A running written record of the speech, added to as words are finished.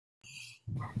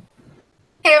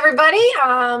Hey everybody,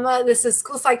 this is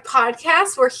School Psyched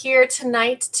Podcast. We're here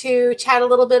tonight to chat a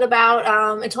little bit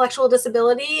about intellectual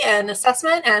disability and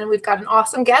assessment, and we've got an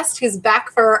awesome guest who's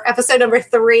back for episode number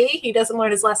 3. He doesn't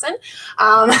learn his lesson,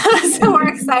 so we're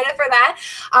excited for that.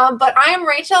 But I am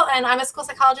Rachel, and I'm a school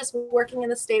psychologist working in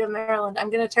the state of Maryland. I'm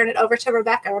going to turn it over to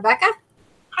Rebecca. Rebecca?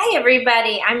 Hi,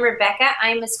 everybody. I'm Rebecca.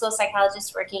 I'm a school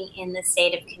psychologist working in the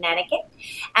state of Connecticut,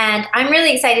 and I'm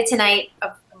really excited tonight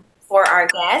for our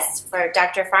guest, for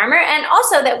Dr. Farmer, and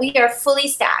also that we are fully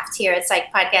staffed here at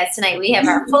Psyched Podcast tonight. We have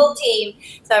our full team,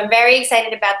 so I'm very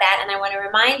excited about that, and I want to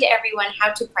remind everyone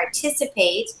how to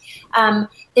participate.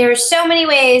 There are so many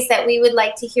ways that we would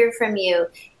like to hear from you.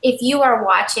 If you are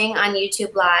watching on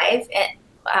YouTube Live,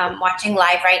 watching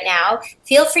live right now,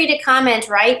 feel free to comment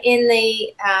right in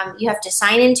the, you have to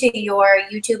sign into your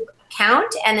YouTube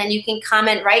account, and then you can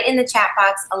comment right in the chat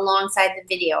box alongside the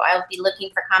video. I'll be looking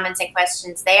for comments and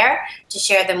questions there to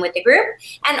share them with the group.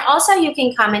 And also you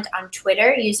can comment on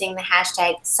Twitter using the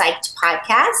hashtag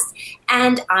PsychedPodcast,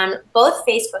 and on both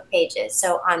Facebook pages.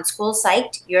 So on School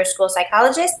Psyched, your school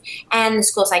psychologist, and the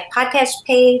School Psyched Podcast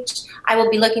page, I will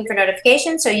be looking for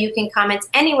notifications, so you can comment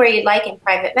anywhere you'd like in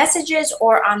private messages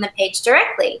or on the page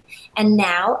directly. And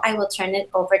now I will turn it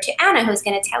over to Anna, who's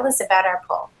going to tell us about our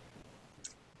poll.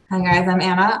 Hi guys, I'm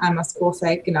Anna. I'm a school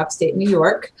psych in upstate New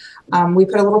York. We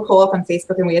put a little poll up on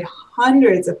Facebook and we had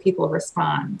hundreds of people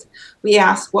respond. We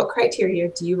asked, what criteria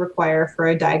do you require for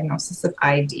a diagnosis of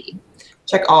ID?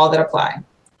 Check all that apply.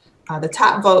 The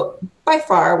top vote by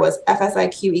far was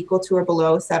FSIQ equal to or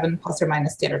below 7 plus or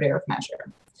minus standard error of measure.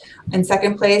 In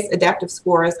second place, adaptive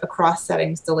scores across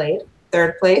settings delayed.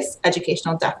 Third place,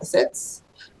 educational deficits.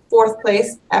 Fourth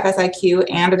place, FSIQ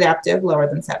and adaptive lower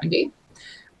than 70.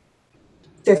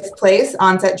 Fifth place,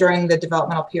 onset during the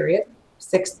developmental period.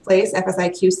 Sixth place,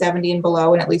 FSIQ 70 and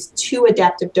below, and at least 2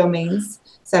 adaptive domains,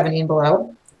 70 and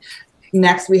below.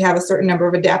 Next, we have a certain number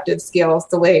of adaptive skills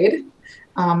delayed.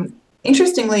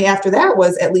 Interestingly, after that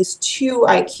was at least 2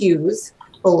 IQs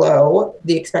below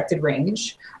the expected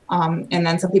range. And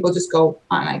then some people just go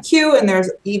on IQ, and there's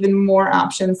even more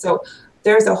options. So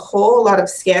there's a whole lot of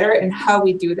scatter in how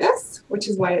we do this, which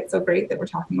is why it's so great that we're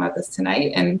talking about this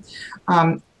tonight. And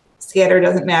scatter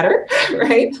doesn't matter,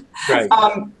 right? Right.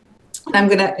 I'm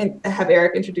going to have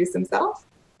Eric introduce himself.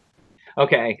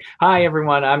 Okay. Hi,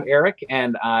 everyone. I'm Eric,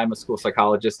 and I'm a school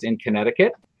psychologist in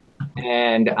Connecticut.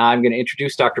 And I'm going to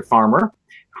introduce Dr. Farmer,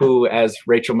 who, as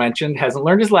Rachel mentioned, hasn't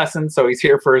learned his lesson, so he's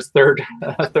here for his third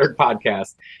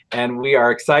podcast. And we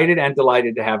are excited and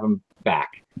delighted to have him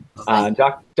back.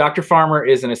 Dr. Farmer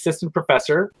is an assistant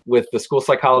professor with the school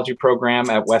psychology program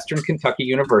at Western Kentucky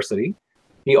University.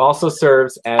 He also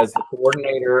serves as the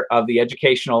coordinator of the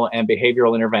Educational and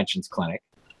Behavioral Interventions Clinic.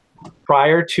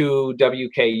 Prior to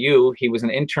WKU, he was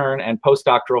an intern and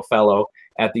postdoctoral fellow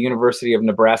at the University of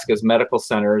Nebraska's Medical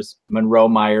Center's Monroe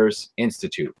Myers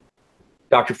Institute.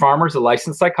 Dr. Farmer is a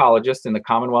licensed psychologist in the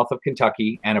Commonwealth of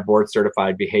Kentucky and a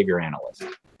board-certified behavior analyst.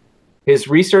 His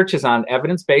research is on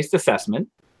evidence-based assessment,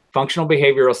 functional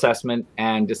behavioral assessment,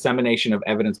 and dissemination of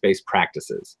evidence-based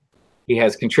practices. He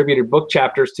has contributed book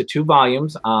chapters to 2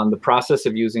 volumes on the process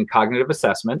of using cognitive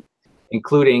assessment,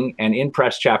 including an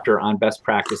in-press chapter on best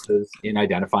practices in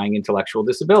identifying intellectual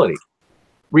disability.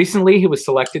 Recently, he was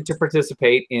selected to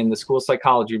participate in the School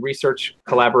Psychology Research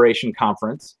Collaboration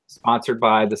Conference, sponsored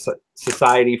by the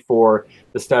Society for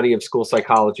the Study of School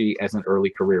Psychology as an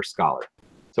Early Career Scholar.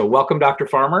 So welcome, Dr.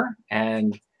 Farmer,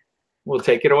 and we'll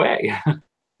take it away.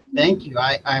 Thank you.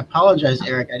 I apologize,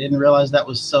 Eric. I didn't realize that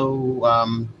was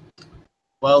so...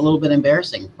 well, a little bit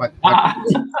embarrassing. Sorry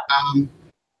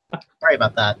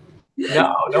about that.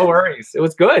 No worries. It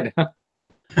was good.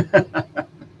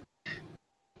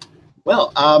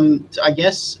 Well, I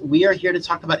guess we are here to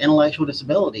talk about intellectual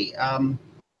disability. And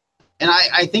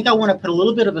I think I want to put a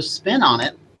little bit of a spin on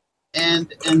it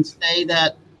and say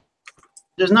that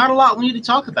there's not a lot we need to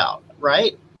talk about,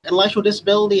 right? Intellectual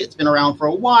disability, it's been around for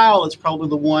a while. It's probably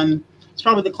the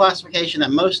classification that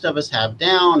most of us have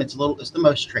down. It's the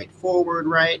most straightforward,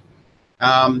 right?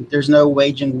 There's no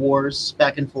waging wars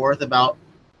back and forth about,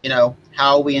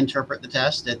 how we interpret the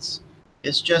test. It's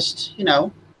just,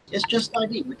 it's just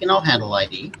ID. We can all handle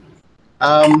ID.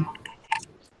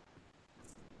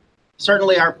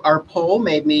 Certainly our poll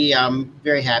made me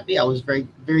very happy. I was very,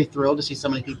 very thrilled to see so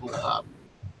many people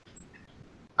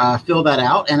fill that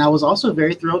out. And I was also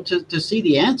very thrilled to see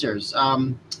the answers.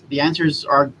 The answers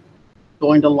are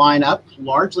going to line up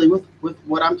largely with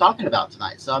what I'm talking about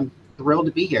tonight. So I'm thrilled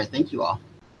to be here. Thank you all.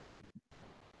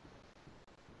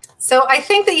 So I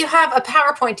think that you have a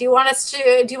PowerPoint. Do you want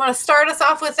to start us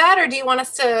off with that, or do you want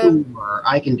us to? Sure,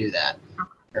 I can do that.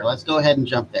 Here, let's go ahead and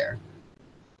jump there.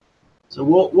 So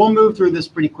we'll move through this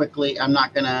pretty quickly. I'm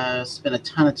not going to spend a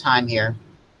ton of time here,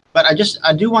 but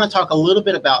I do want to talk a little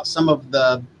bit about some of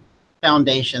the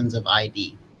foundations of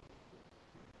ID.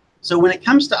 So when it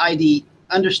comes to ID,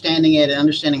 understanding it and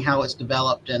understanding how it's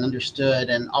developed and understood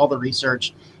and all the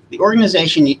research, the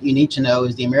organization you need to know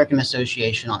is the American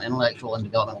Association on Intellectual and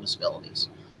Developmental Disabilities.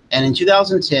 And in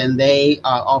 2010, they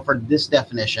offered this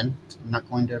definition. I'm not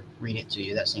going to read it to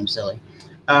you. That seems silly.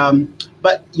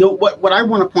 But what I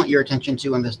want to point your attention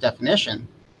to in this definition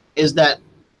is that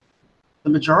the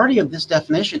majority of this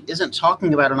definition isn't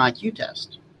talking about an IQ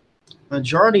test. The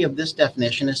majority of this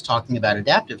definition is talking about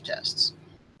adaptive tests.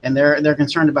 And they're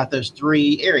concerned about those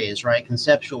three areas, right?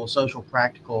 Conceptual, social,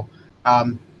 practical.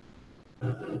 But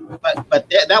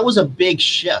that was a big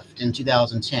shift in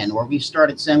 2010 where we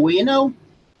started saying, well, you know,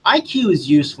 IQ is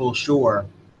useful, sure,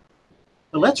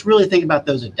 but let's really think about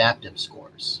those adaptive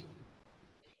scores.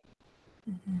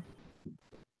 Mm-hmm.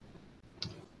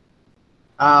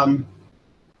 And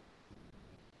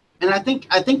I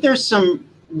think there's some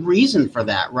reason for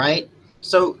that, right?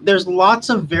 So there's lots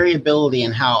of variability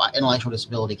in how intellectual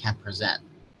disability can present.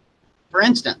 For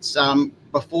instance,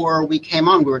 before we came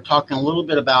on, we were talking a little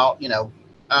bit about, you know,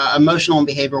 emotional and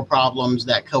behavioral problems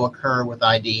that co-occur with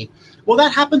ID. Well,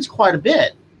 that happens quite a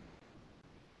bit,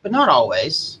 but not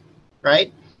always,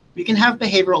 right? You can have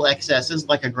behavioral excesses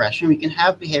like aggression. We can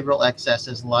have behavioral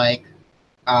excesses like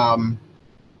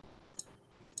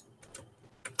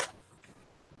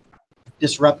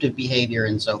disruptive behavior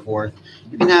and so forth.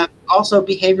 You can have also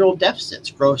behavioral deficits,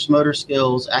 gross motor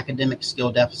skills, academic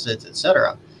skill deficits,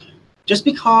 etc. Just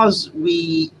because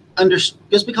we can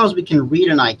read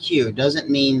an IQ doesn't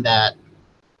mean that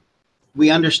we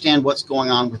understand what's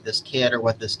going on with this kid or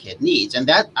what this kid needs. And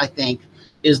that, I think,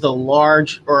 is a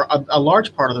large part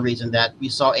of the reason that we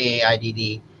saw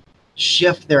AAIDD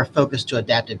shift their focus to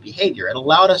adaptive behavior. It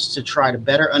allowed us to try to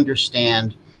better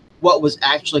understand what was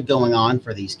actually going on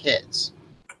for these kids.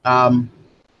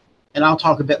 And I'll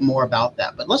talk a bit more about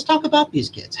that. But let's talk about these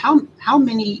kids. How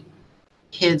many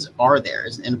kids are there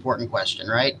is an important question,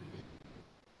 right?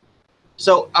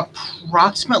 So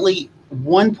approximately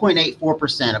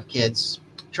 1.84% of kids,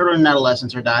 children and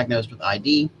adolescents, are diagnosed with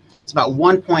ID. It's about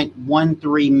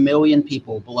 1.13 million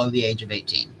people below the age of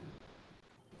 18.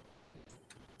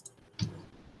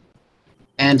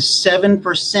 And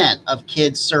 7% of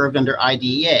kids served under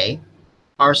IDEA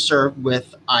are served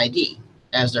with ID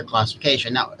as their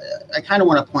classification. Now, I kind of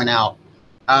want to point out,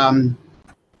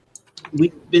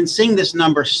 we've been seeing this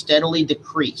number steadily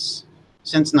decrease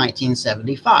since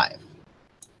 1975.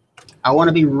 I want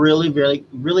to be really, really,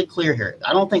 really clear here.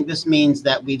 I don't think this means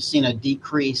that we've seen a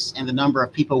decrease in the number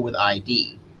of people with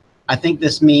ID. I think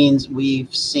this means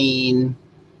we've seen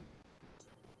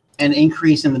an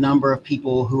increase in the number of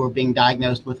people who are being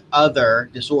diagnosed with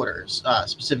other disorders.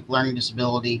 Specific learning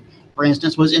disability, for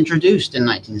instance, was introduced in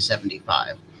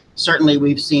 1975. Certainly,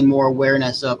 we've seen more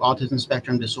awareness of autism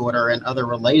spectrum disorder and other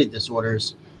related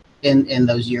disorders in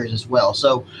those years as well.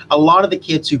 So a lot of the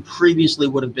kids who previously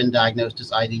would have been diagnosed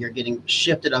as ID are getting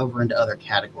shifted over into other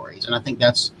categories. And I think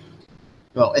that's,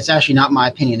 well, it's actually not my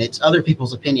opinion. It's other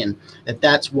people's opinion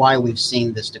that's why we've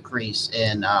seen this decrease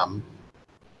in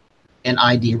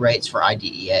ID rates for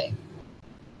IDEA.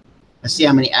 Let's see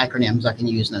how many acronyms I can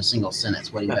use in a single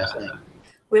sentence. What do you guys think?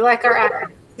 We like our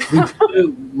acronyms. We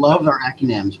do love our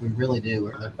acronyms. We really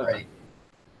do. They're great.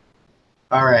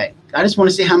 All right. I just want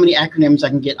to see how many acronyms I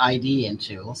can get ID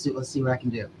into. Let's see what I can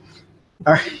do.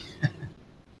 All right.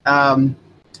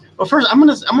 Well, first, I'm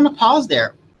gonna pause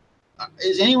there.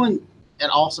 Is anyone at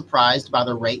all surprised by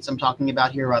the rates I'm talking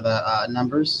about here, by the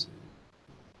numbers?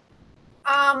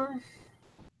 Well,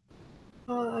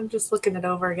 I'm just looking it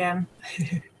over again.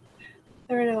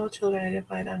 There are no children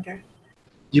identified under.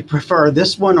 Do you prefer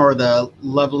this one or the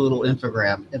lovely little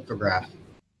infograph?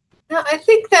 No, I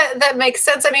think that makes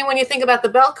sense. I mean, when you think about the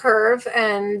bell curve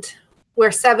and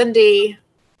where 70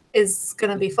 is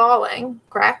going to be falling,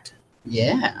 correct?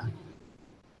 Yeah.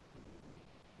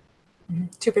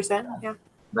 2%, yeah.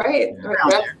 Right.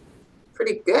 That's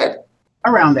pretty good.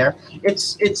 Around there.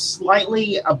 It's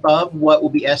slightly above what will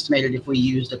be estimated if we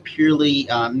used a purely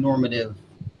normative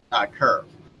curve.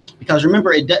 Because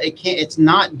remember, it's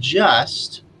not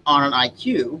just on an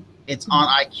IQ, it's on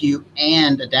IQ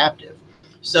and adaptive.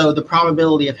 So the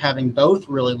probability of having both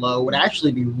really low would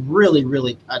actually be really,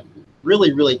 really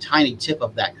tiny tip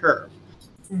of that curve.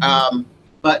 Mm-hmm.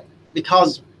 But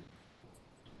because,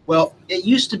 well, it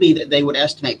used to be that they would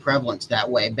estimate prevalence that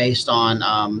way based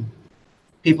on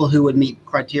people who would meet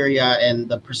criteria and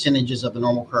the percentages of the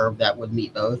normal curve that would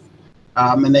meet both.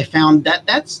 And they found that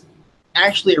that's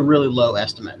actually a really low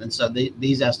estimate. And so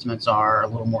these estimates are a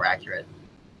little more accurate.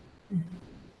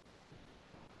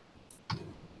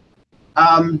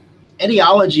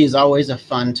 Etiology is always a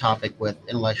fun topic with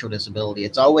intellectual disability.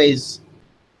 It's always,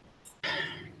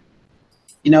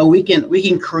 we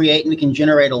can create and we can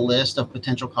generate a list of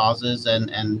potential causes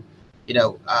and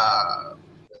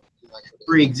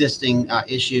pre-existing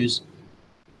issues,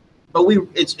 but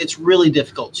it's really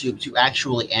difficult to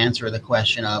actually answer the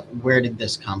question of where did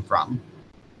this come from.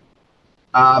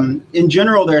 In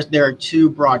general, there are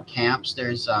two broad camps.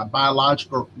 There's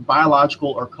biological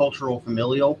or cultural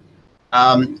familial.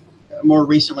 More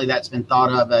recently, that's been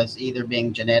thought of as either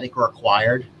being genetic or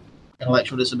acquired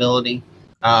intellectual disability.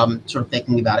 Sort of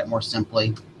thinking about it more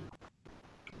simply.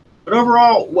 But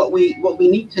overall, what we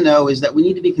need to know is that we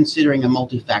need to be considering a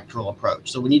multifactorial approach.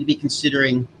 So we need to be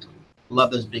considering, love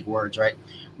those big words, right?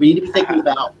 We need to be thinking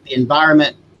about the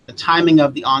environment, the timing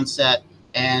of the onset,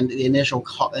 and the initial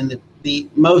and the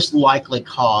most likely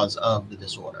cause of the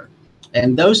disorder.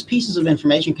 And those pieces of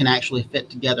information can actually fit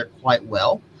together quite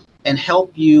well and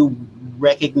help you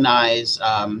recognize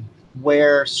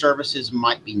where services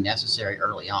might be necessary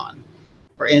early on.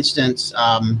 For instance,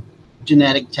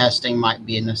 genetic testing might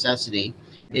be a necessity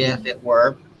if it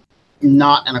were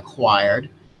not an acquired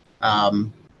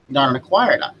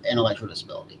intellectual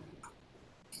disability,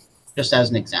 just as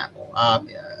an example,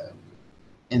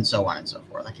 and so on and so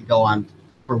forth. I could go on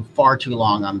for far too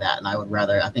long on that, and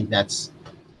I think that's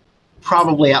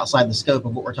probably outside the scope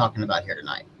of what we're talking about here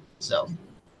tonight. So.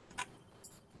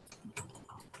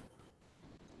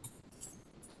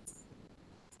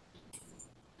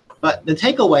 But the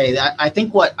takeaway that I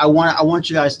think what I want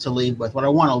you guys to leave with, what I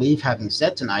want to leave having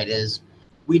said tonight is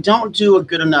we don't do a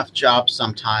good enough job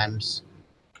sometimes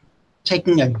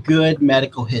taking a good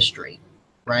medical history,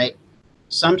 right?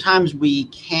 Sometimes we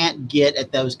can't get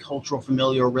at those cultural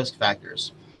familial risk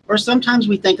factors, or sometimes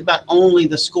we think about only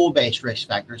the school-based risk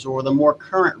factors or the more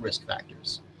current risk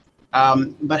factors.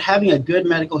 But having a good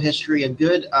medical history, a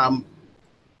good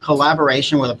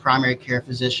collaboration with a primary care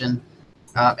physician,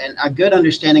 and a good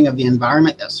understanding of the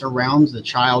environment that surrounds the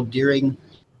child during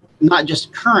not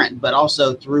just current, but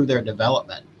also through their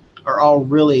development are all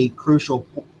really crucial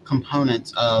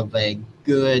components of a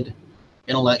good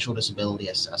intellectual disability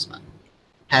assessment.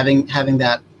 Having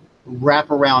that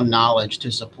wraparound knowledge to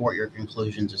support your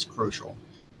conclusions is crucial.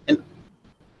 And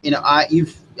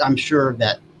I'm sure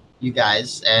that you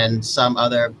guys and some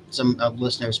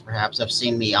listeners perhaps have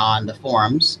seen me on the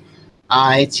forums.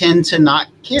 I tend to not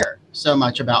care so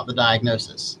much about the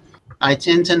diagnosis. I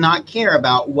tend to not care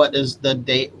about what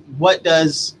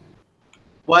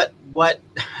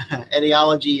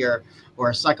etiology or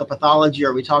psychopathology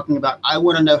are we talking about. I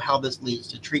want to know how this leads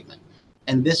to treatment.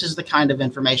 And this is the kind of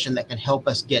information that can help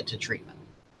us get to treatment.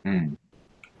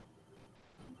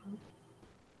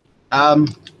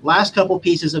 Last couple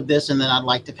pieces of this, and then I'd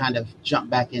like to kind of jump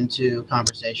back into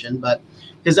conversation, but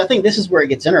because I think this is where it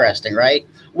gets interesting, right?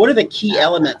 What are the key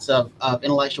elements of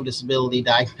intellectual disability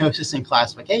diagnosis and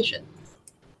classification?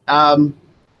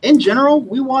 In general,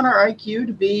 we want our IQ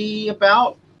to be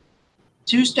about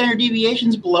 2 standard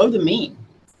deviations below the mean.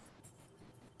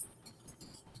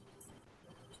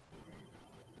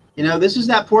 This is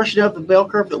that portion of the bell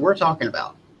curve that we're talking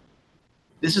about.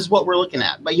 This is what we're looking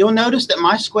at. But you'll notice that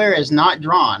my square is not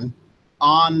drawn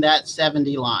on that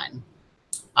 70 line.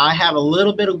 I have a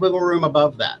little bit of wiggle room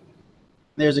above that.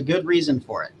 There's a good reason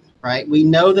for it, right? We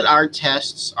know that our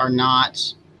tests are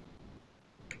not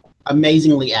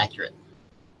amazingly accurate.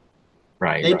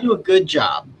 Right. They do a good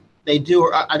job. They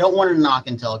do. I don't want to knock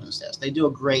intelligence tests. They do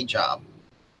a great job,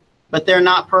 but they're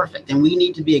not perfect, and we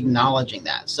need to be acknowledging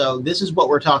that. So this is what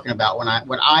we're talking about when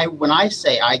I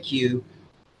say IQ,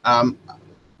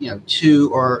 2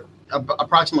 or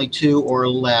approximately 2 or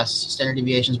less standard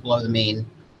deviations below the mean.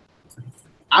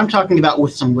 I'm talking about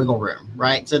with some wiggle room,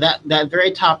 right? So that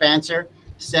very top answer,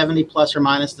 70 plus or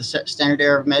minus the standard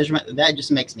error of measurement, that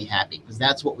just makes me happy because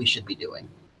that's what we should be doing.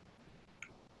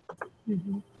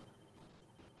 Mm-hmm.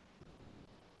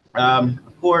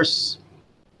 Of course,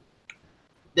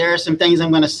 there are some things I'm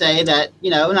going to say that,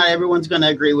 not everyone's going to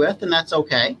agree with, and that's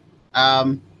okay.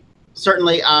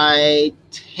 Certainly, I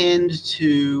tend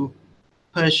to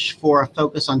push for a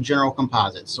focus on general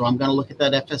composites. So I'm going to look at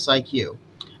that FSIQ.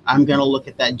 I'm going to look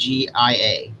at that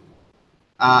GIA.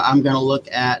 I'm going to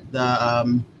look at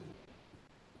the,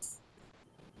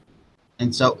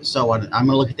 and so on. I'm going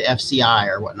to look at the FCI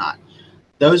or whatnot.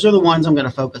 Those are the ones I'm going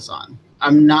to focus on.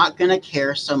 I'm not going to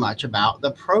care so much about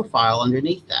the profile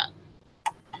underneath that.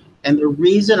 And the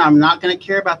reason I'm not going to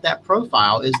care about that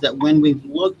profile is that when we've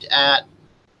looked at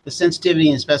the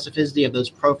sensitivity and specificity of those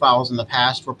profiles in the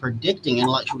past for predicting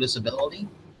intellectual disability,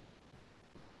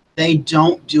 they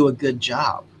don't do a good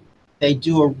job. They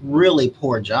do a really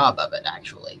poor job of it,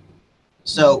 actually.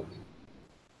 So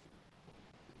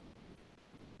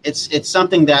it's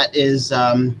something that is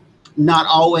not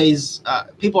always,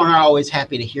 people are not always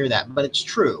happy to hear that, but it's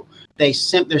true. There's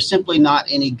simply not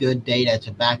any good data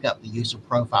to back up the use of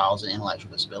profiles in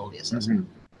intellectual disability assessment.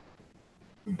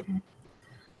 Mm-hmm.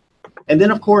 And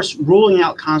then, of course, ruling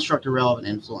out construct irrelevant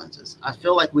influences. I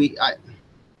feel like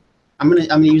I'm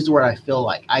gonna use the word I feel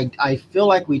like. I feel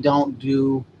like we don't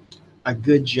do a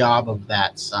good job of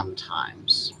that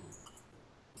sometimes.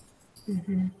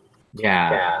 Mm-hmm.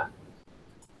 Yeah.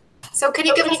 So can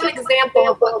you give us an example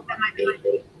of what that might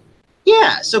be?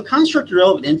 Yeah, so construct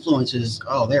irrelevant influences,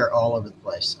 they're all over the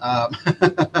place.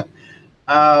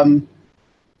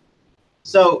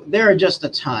 So there are just a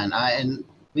ton, and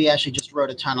we actually just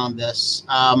wrote a ton on this.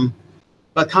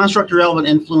 But construct irrelevant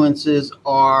influences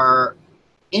are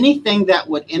anything that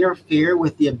would interfere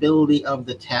with the ability of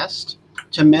the test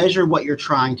to measure what you're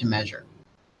trying to measure.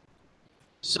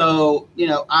 So,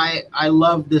 I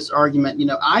love this argument.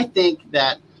 I think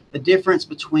that the difference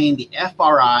between the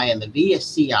FRI and the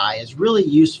VSCI is really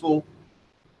useful.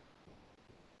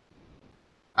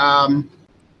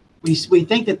 We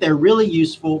think that they're really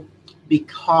useful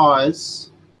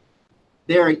because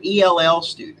they're an ELL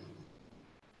student.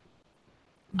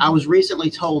 I was recently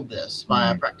told this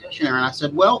by a practitioner, and I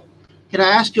said, well, can I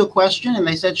ask you a question? And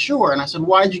they said, sure. And I said,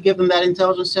 why did you give them that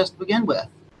intelligence test to begin with?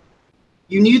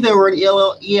 You knew they were an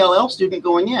ELL student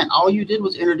going in. All you did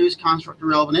was introduce construct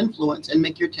irrelevant influence and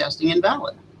make your testing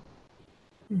invalid.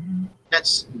 Mm-hmm. That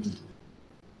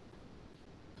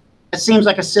seems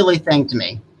like a silly thing to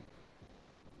me.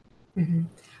 Mm-hmm.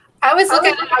 I was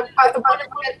looking at,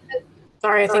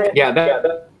 sorry, I think.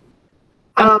 Yeah.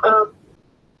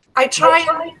 I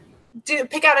try to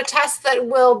pick out a test that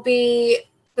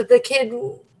the kid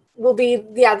will be,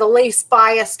 the least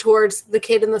biased towards the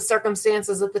kid and the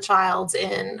circumstances that the child's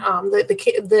in.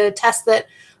 The test that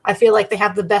I feel like they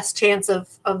have the best chance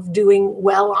of doing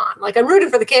well on. Like, I'm rooting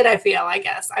for the kid, I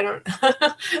guess. I don't,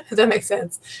 if that makes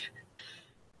sense.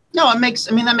 No, that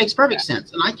makes perfect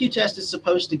sense. An IQ test is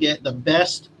supposed to get the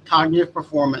best cognitive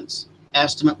performance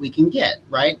estimate we can get,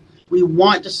 right? We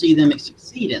want to see them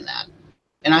succeed in that.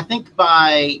 And I think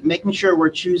by making sure we're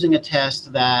choosing a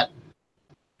test that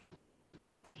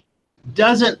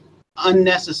doesn't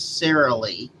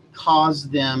unnecessarily cause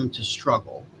them to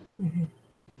struggle,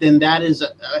 then I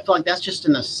feel like that's just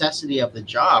a necessity of the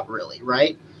job, really,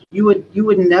 right? You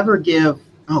would never give,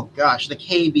 the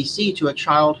KBC to a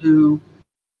child who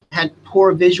had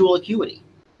poor visual acuity,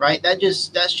 right? That's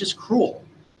just cruel.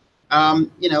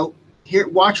 Here,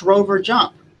 watch Rover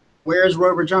jump. Where is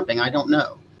Rover jumping? I don't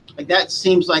know. Like, that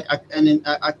seems like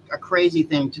a crazy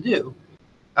thing to do.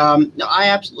 No, I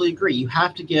absolutely agree. You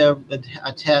have to give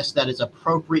a test that is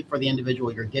appropriate for the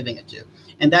individual you're giving it to.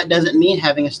 And that doesn't mean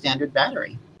having a standard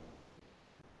battery.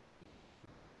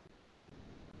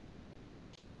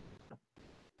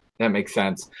 That makes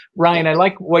sense. Ryan, I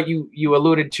like what you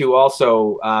alluded to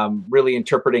also, really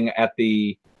interpreting at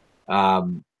the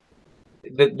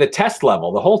test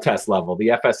level, the whole test level, the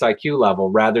FSIQ level,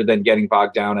 rather than getting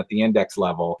bogged down at the index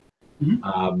level.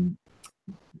 Mm-hmm.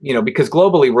 Because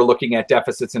globally we're looking at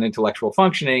deficits in intellectual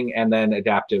functioning and then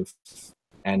adaptive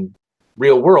and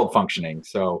real world functioning.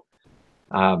 So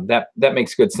that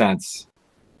makes good sense.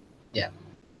 Yeah,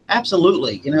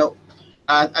 absolutely.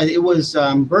 It was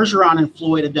Bergeron and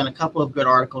Floyd have done a couple of good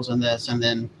articles on this, and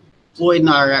then Floyd and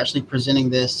I are actually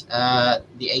presenting this at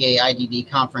the AAIDD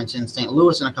conference in St.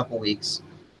 Louis in a couple of weeks.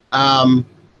 But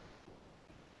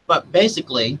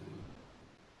basically,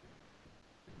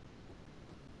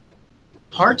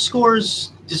 part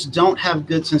scores just don't have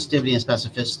good sensitivity and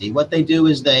specificity. What they do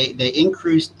is they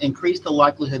increase the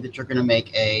likelihood that you're going to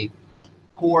make a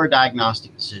poor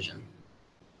diagnostic decision.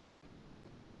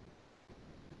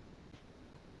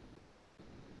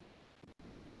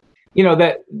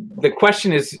 That the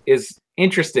question is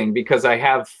interesting because I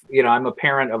have, I'm a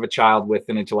parent of a child with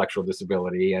an intellectual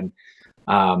disability, and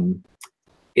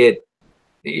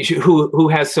who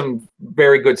has some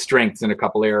very good strengths in a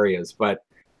couple areas. But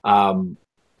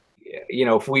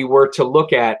if we were to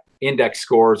look at index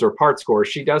scores or part scores,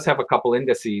 she does have a couple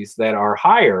indices that are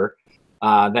higher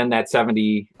than that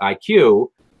 70 IQ,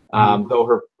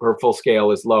 though her full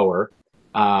scale is lower.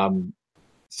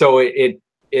 So it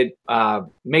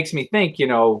makes me think,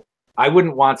 I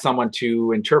wouldn't want someone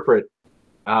to interpret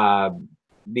the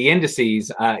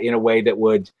indices in a way that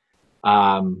would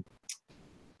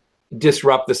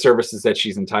disrupt the services that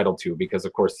she's entitled to, because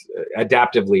of course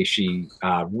adaptively she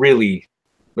really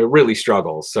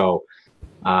struggles. So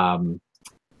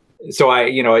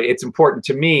it's important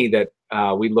to me that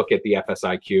we look at the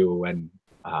FSIQ and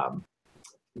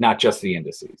not just the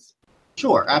indices.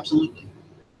 Sure, absolutely.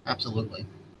 Absolutely.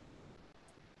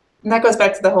 And that goes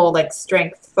back to the whole like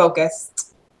strength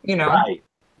focused, Right.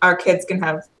 Our kids can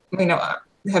have,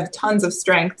 have tons of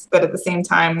strengths, but at the same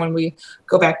time, when we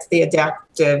go back to the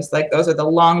adaptives, like those are the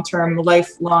long-term,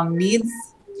 lifelong needs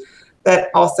that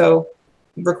also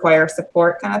require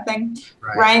support, kind of thing.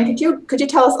 Right. Ryan, could you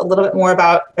tell us a little bit more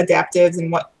about adaptives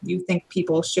and what you think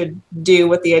people should do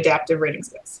with the adaptive rating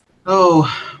scales?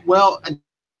 Oh, well,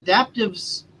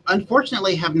 adaptives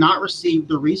unfortunately have not received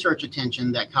the research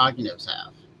attention that cognitives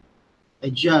have. They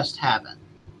just haven't.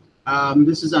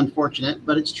 This is unfortunate,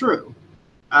 but it's true.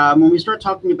 When we start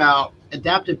talking about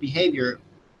adaptive behavior,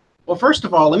 well, first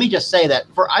of all, let me just say that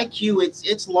for IQ,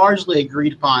 it's largely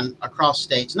agreed upon across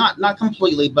states. Not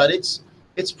completely, but it's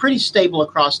pretty stable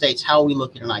across states how we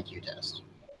look at an IQ test,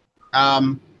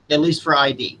 at least for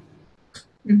ID.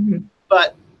 Mm-hmm.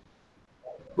 But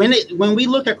when we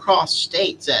look across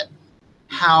states at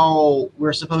how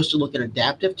we're supposed to look at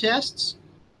adaptive tests,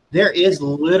 there is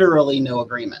literally no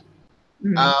agreement.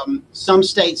 Mm-hmm. Some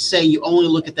states say you only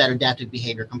look at that adaptive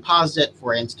behavior composite,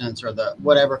 for instance, or the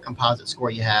whatever composite score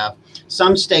you have.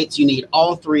 Some states you need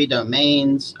all three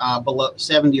domains, below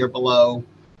 70 or below.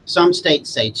 Some states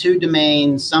say 2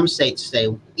 domains. Some states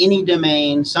say any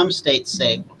domain. Some states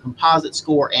say composite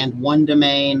score and 1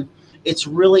 domain. It's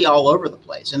really all over the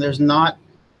place. And there's not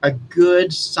a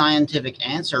good scientific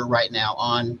answer right now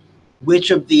on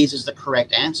which of these is the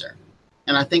correct answer.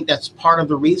 And I think that's part of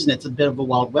the reason it's a bit of a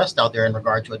Wild West out there in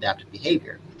regard to adaptive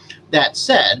behavior. That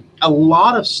said, a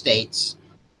lot of states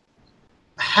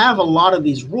have a lot of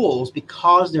these rules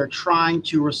because they're trying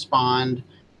to respond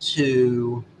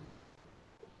to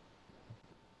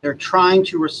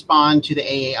the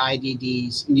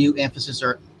AAIDD's new emphasis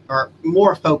or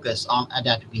more focus on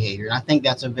adaptive behavior. And I think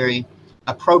that's a very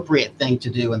appropriate thing to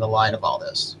do in the light of all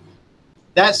this.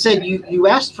 That said, you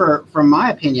asked for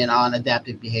my opinion on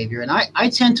adaptive behavior, and I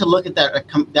tend to look at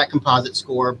that composite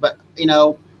score, but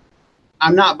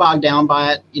I'm not bogged down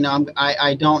by it.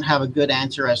 I don't have a good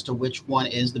answer as to which one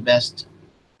is the best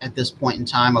at this point in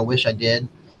time. I wish I did.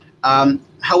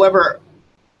 However,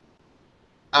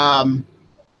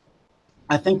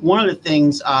 I think one of the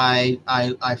things I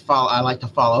like to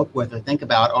follow up with or think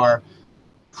about are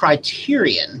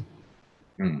criterion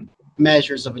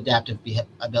measures of adaptive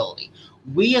ability.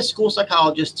 We as school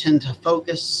psychologists tend to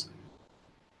focus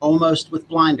almost with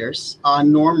blinders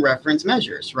on norm reference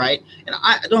measures, right? And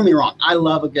don't get me wrong, I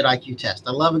love a good IQ test.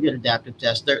 I love a good adaptive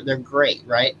test. They're great,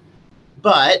 right?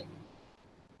 But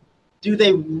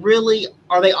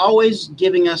are they always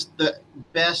giving us the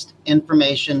best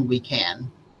information we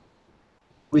can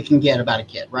get about a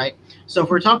kid, right? So if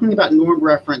we're talking about norm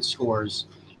reference scores,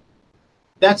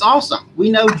 that's awesome. We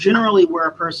know generally where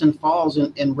a person falls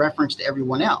in reference to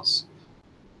everyone else.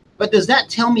 But does that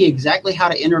tell me exactly how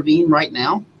to intervene right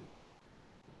now?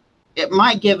 It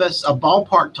might give us a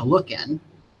ballpark to look in,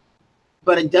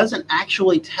 but it doesn't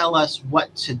actually tell us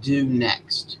what to do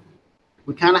next.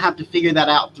 We kind of have to figure that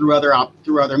out through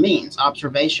other means.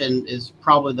 Observation is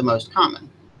probably the most common.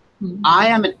 Mm-hmm. I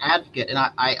am an advocate, and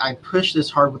I push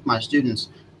this hard with my students,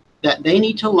 that they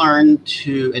need to learn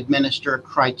to administer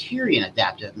criterion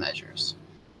adaptive measures.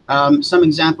 Some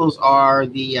examples are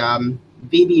the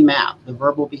VB map, the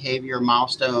verbal behavior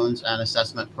milestones and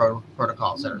assessment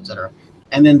protocol, et cetera, et cetera.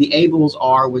 And then the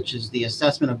ABLES-R, which is the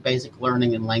assessment of basic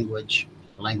learning and language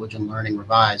and learning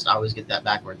revised. I always get that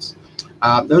backwards.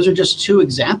 Those are just 2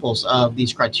 examples of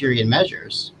these criterion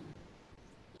measures.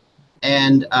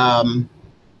 And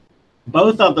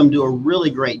both of them do a really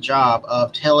great job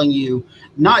of telling you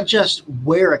not just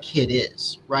where a kid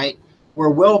is, right?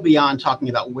 We're well beyond talking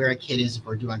about where a kid is if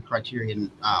we're doing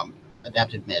criterion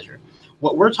adaptive measure.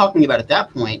 What we're talking about at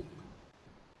that point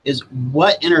is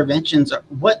what interventions,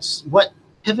 what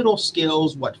pivotal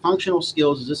skills, what functional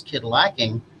skills is this kid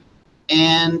lacking,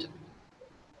 and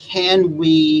can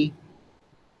we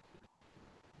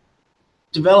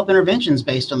develop interventions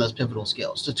based on those pivotal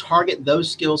skills to target those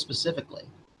skills specifically.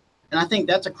 And I think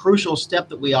that's a crucial step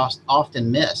that we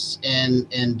often miss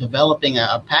in developing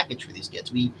a package for these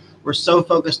kids. We're so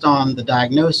focused on the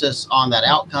diagnosis, on that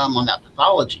outcome, on that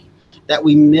pathology, that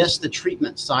we miss the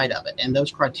treatment side of it. And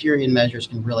those criterion measures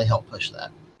can really help push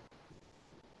that.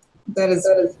 That is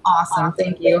awesome.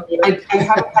 Thank you. I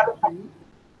have a question.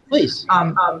 Please.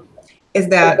 Is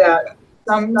that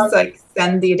some like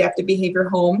send the adaptive behavior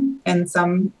home and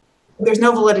some there's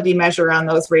no validity measure on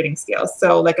those rating scales.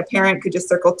 So like a parent could just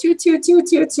circle 2, 2, 2,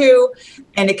 2, 2,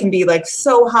 and it can be like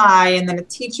so high, and then a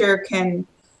teacher can,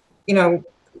 you know,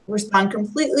 respond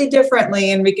completely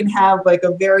differently, and we can have like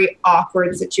a very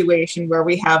awkward situation where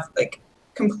we have like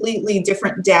completely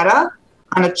different data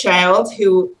on a child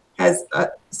who has a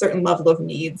certain level of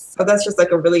needs. So that's just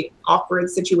like a really awkward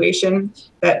situation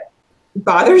that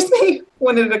bothers me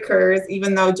when it occurs,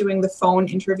 even though doing the phone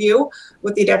interview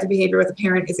with the adaptive behavior with a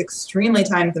parent is extremely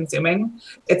time consuming.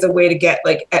 It's a way to get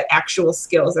like at actual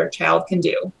skills our child can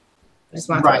do. I just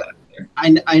want to throw that out there.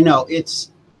 I know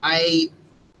it's, I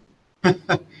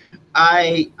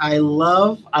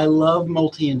love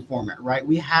multi-informant, right?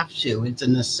 We have to, it's a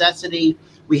necessity.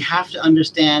 We have to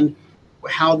understand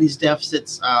how these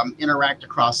deficits interact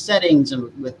across settings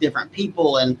and with different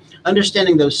people, and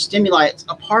understanding those stimuli. It's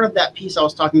a part of that piece I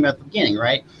was talking about at the beginning,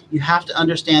 right? You have to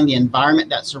understand the environment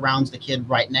that surrounds the kid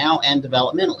right now and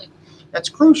developmentally. That's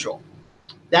crucial.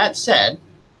 That said,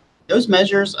 those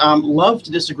measures love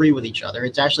to disagree with each other.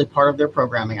 It's actually part of their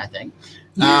programming, I think.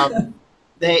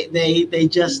 They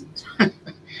just,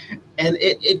 and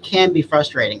it can be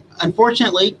frustrating.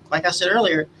 Unfortunately, like I said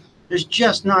earlier, there's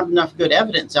just not enough good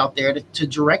evidence out there to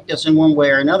direct us in one way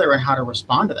or another on how to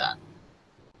respond to that.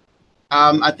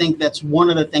 I think that's one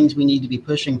of the things we need to be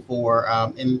pushing for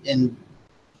in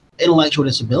intellectual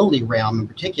disability realm in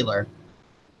particular,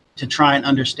 to try and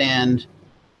understand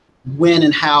when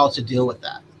and how to deal with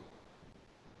that.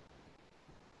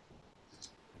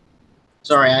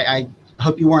 Sorry, I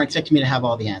hope you weren't expecting me to have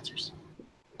all the answers.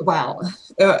 Wow,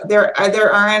 there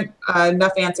aren't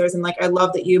enough answers, and like I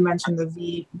love that you mentioned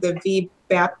the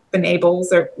VBAP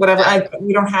enables or whatever.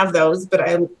 We don't have those, but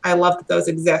I love that those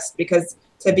exist, because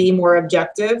to be more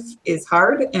objective is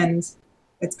hard, and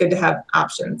it's good to have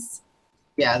options.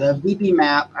 Yeah, the VB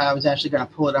map, I was actually going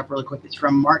to pull it up really quick. It's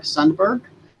from Mark Sundberg,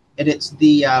 and it's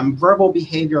the Verbal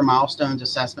Behavior Milestones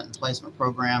Assessment and Placement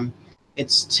Program.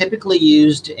 It's typically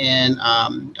used in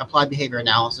applied behavior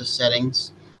analysis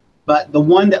settings. But the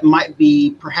one that might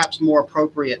be perhaps more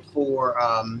appropriate for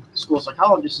school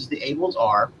psychologists is the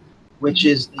ABLES-R, which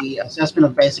is the Assessment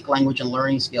of Basic Language and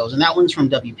Learning Skills, and that one's from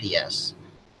WPS.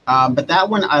 But that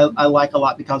one I like a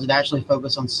lot because it actually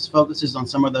focuses on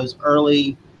some of those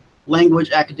early language,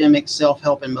 academic,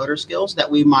 self-help, and motor skills that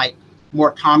we might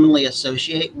more commonly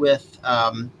associate with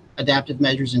adaptive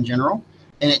measures in general.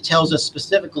 And it tells us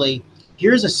specifically,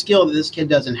 here's a skill that this kid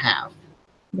doesn't have.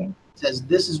 Yeah. Says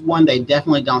this is one they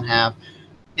definitely don't have,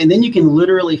 and then you can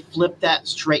literally flip that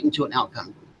straight into an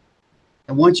outcome.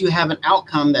 And once you have an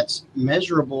outcome that's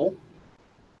measurable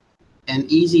and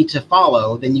easy to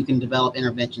follow, then you can develop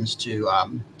interventions to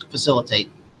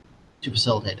facilitate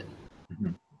it.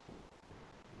 Mm-hmm.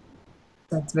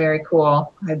 That's very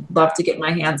cool. I'd love to get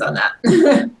my hands on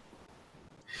that.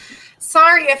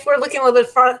 Sorry if we're looking a little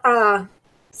bit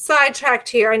sidetracked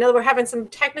here. I know we're having some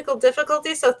technical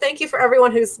difficulties, so thank you for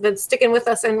everyone who's been sticking with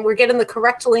us, and we're getting the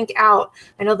correct link out.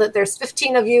 I know that there's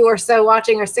 15 of you or so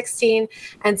watching, or 16,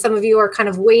 and some of you are kind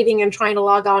of waiting and trying to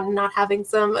log on and not having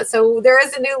some. So there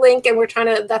is a new link, and we're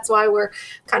trying to, that's why we're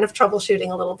kind of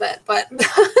troubleshooting a little bit, but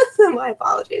my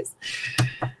apologies.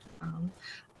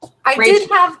 I did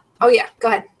have, oh yeah, go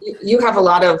ahead. You have a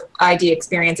lot of ID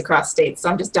experience across states, so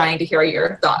I'm just dying to hear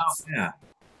your thoughts. Oh, yeah.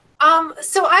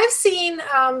 So I've seen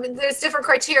there's different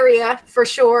criteria for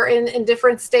sure in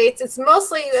different states. It's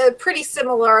mostly pretty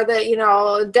similar, that, you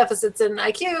know, deficits in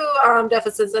IQ,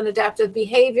 deficits in adaptive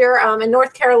behavior. In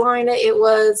North Carolina, it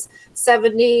was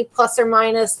 70 plus or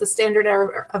minus the standard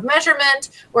error of measurement.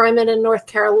 Where I'm in North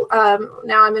Carolina,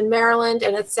 now I'm in Maryland,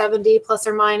 and it's 70 plus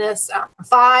or minus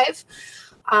 5.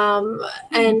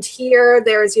 And here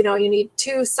there's, you know, you need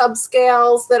 2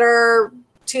 subscales that are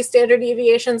 2 standard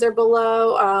deviations or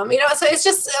below, you know, so it's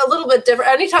just a little bit different.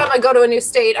 Anytime I go to a new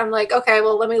state, I'm like, okay,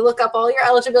 well, let me look up all your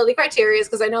eligibility criteria,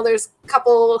 because I know there's a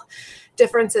couple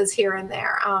differences here and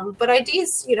there. But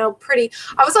ID's, you know, pretty.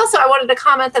 I wanted to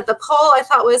comment that the poll I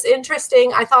thought was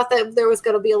interesting. I thought that there was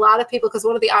going to be a lot of people, because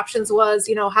one of the options was,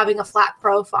 you know, having a flat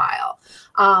profile.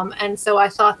 And so I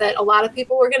thought that a lot of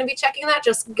people were going to be checking that,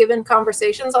 just given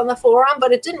conversations on the forum,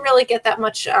 but it didn't really get that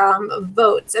much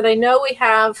votes. And I know we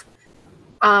have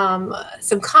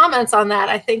some comments on that.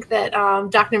 I think that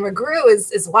Dr. McGrew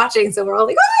is watching, so we're all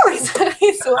like, oh,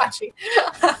 he's watching.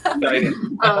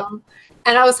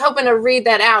 And I was hoping to read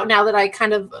that out now that I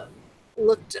kind of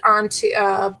looked onto,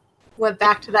 went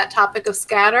back to that topic of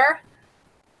scatter.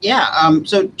 Yeah,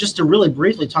 so just to really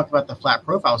briefly talk about the flat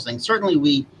profiles thing, certainly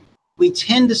we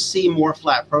tend to see more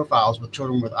flat profiles with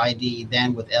children with ID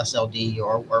than with SLD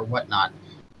or whatnot.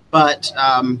 But,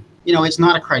 you know, it's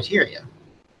not a criteria.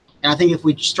 And I think if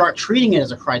we start treating it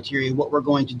as a criteria, what we're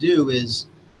going to do is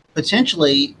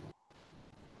potentially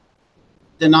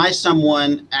deny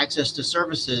someone access to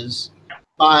services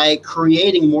by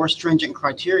creating more stringent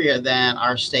criteria than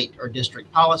our state or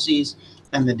district policies,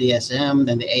 than the DSM,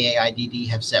 than the AAIDD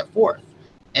have set forth.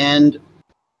 And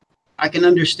I can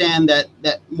understand that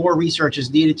more research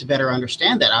is needed to better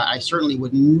understand that. I certainly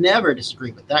would never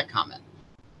disagree with that comment.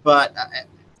 But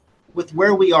with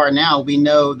where we are now, we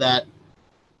know that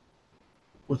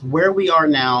with where we are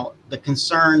now, the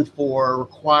concern for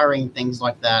requiring things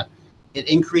like that, it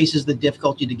increases the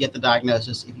difficulty to get the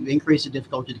diagnosis. If you increase the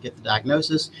difficulty to get the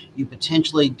diagnosis, you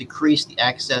potentially decrease the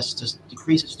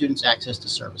students' access to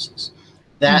services.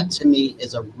 That, to me,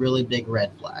 is a really big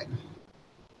red flag.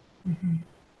 Mm-hmm.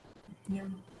 Yeah.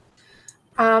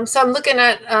 So I'm looking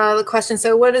at the question.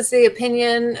 So what is the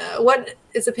opinion? What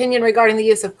is opinion regarding the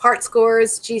use of part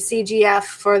scores, GCGF,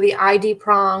 for the ID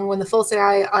prong when the full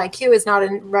IQ is not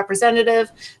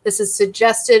representative? This is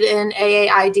suggested in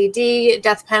AAIDD,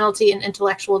 Death Penalty and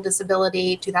Intellectual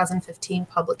Disability 2015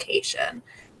 publication.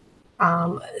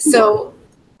 So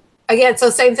again, so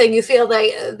same thing. You feel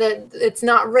that it's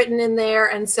not written in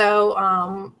there, and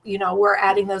so we're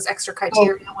adding those extra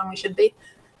criteria when we should be.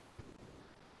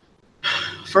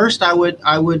 First, I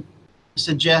would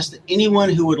suggest that anyone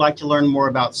who would like to learn more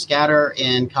about scatter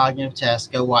and cognitive tests,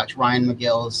 go watch Ryan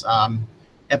McGill's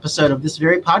episode of this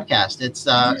very podcast. It's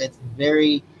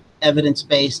very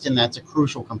evidence-based, and that's a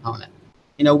crucial component.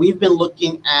 We've been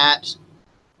looking at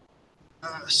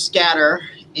scatter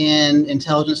in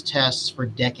intelligence tests for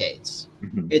decades.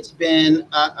 Mm-hmm. It's been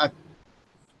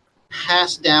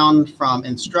passed down from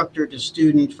instructor to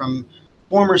student, from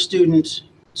former student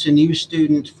to new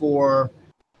student for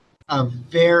a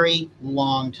very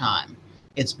long time.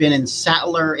 It's been in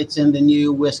Sattler. It's in the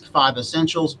new WISC-5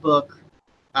 Essentials book.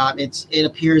 It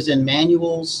appears in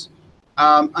manuals.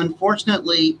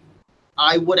 Unfortunately,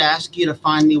 I would ask you to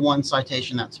find me one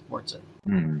citation that supports it.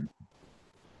 Mm.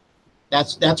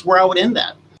 That's where I would end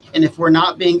that. And if we're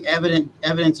not being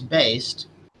evidence-based,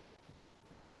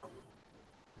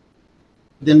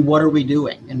 then what are we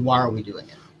doing, and why are we doing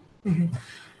it? Mm-hmm.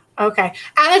 Okay,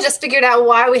 Anna just figured out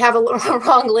why we have a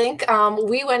wrong link.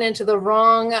 We went into the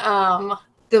wrong.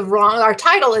 Our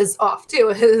title is off too,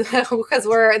 because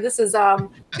this is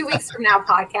 2 weeks from now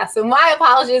podcast. So my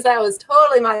apologies. That was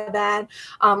totally my bad.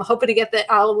 Hoping to get that.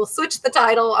 We'll switch the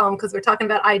title because we're talking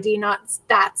about ID, not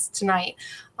stats tonight.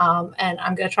 And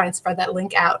I'm going to try and spread that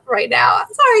link out right now.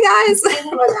 Sorry, guys.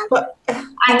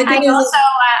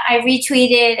 I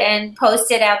retweeted and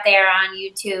posted out there on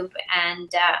YouTube and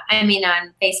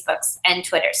on Facebook and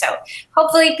Twitter. So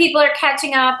hopefully people are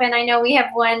catching up. And I know we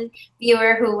have one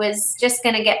viewer who was just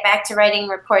going to get back to writing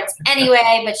reports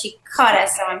anyway, but she caught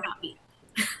us, so I'm happy.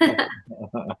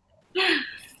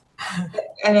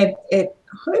 And it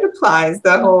applies,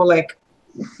 the whole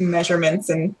measurements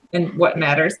and what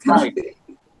matters.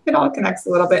 It all connects a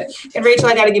little bit. And Rachel,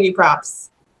 I got to give you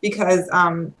props because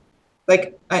none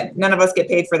of us get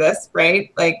paid for this,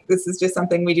 right? This is just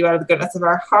something we do out of the goodness of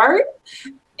our heart.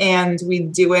 And we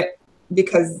do it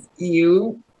because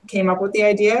you came up with the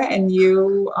idea and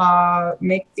you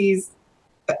make these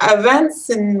events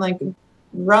and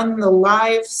run the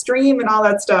live stream and all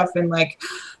that stuff. And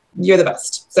you're the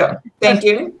best. So thank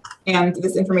you. And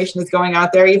this information is going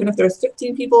out there, even if there's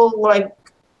 15 people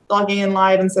logging in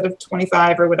live instead of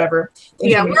 25 or whatever.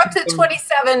 Yeah, we're up to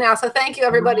 27 now, so thank you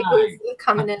everybody who's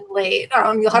coming in late.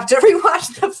 You'll have to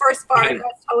rewatch the first part.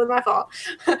 That's totally my fault.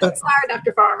 Sorry,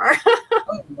 Dr. Farmer.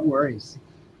 No worries.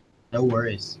 No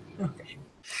worries.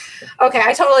 Okay,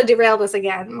 I totally derailed this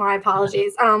again. My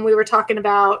apologies. We were talking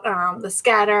about the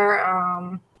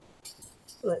scatter.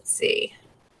 Let's see.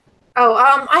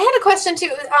 I had a question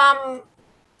too.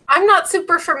 I'm not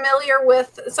super familiar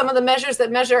with some of the measures that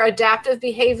measure adaptive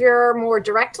behavior more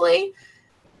directly,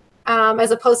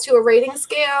 as opposed to a rating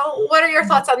scale. What are your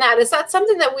thoughts on that? Is that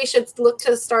something that we should look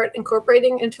to start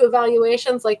incorporating into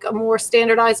evaluations, like a more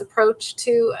standardized approach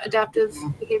to adaptive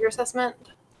behavior assessment?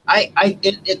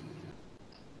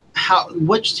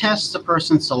 Which tests a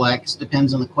person selects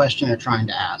depends on the question they're trying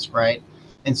to ask, right?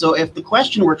 And so if the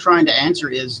question we're trying to answer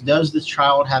is, does this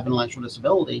child have an intellectual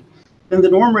disability? Then the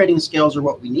norm rating scales are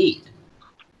what we need,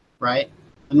 right?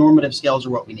 The normative scales are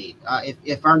what we need.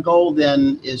 If our goal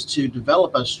then is to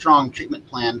develop a strong treatment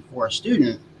plan for a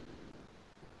student,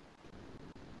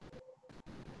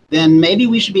 then maybe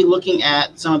we should be looking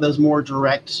at some of those more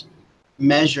direct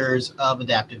measures of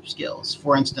adaptive skills.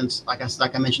 For instance, like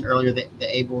I mentioned earlier, the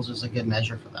ABLS is a good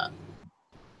measure for that.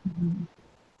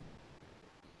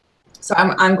 So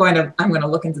I'm going to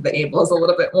look into the ABLS a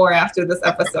little bit more after this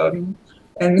episode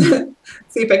and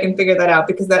see if I can figure that out,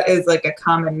 because that is like a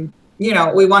common, we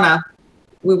want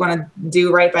to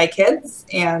do right by kids.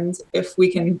 And if we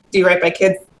can do right by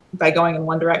kids by going in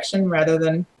one direction rather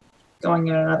than going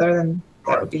in another, then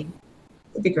that'd be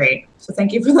great. So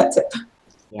thank you for that tip.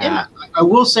 Yeah, I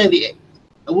will say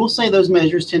those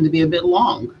measures tend to be a bit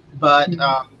long, but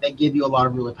they give you a lot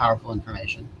of really powerful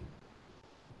information.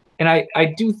 And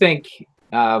I do think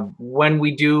when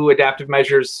we do adaptive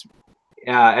measures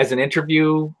as an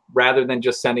interview, rather than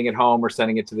just sending it home or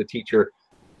sending it to the teacher,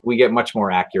 we get much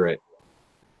more accurate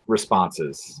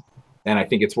responses. And I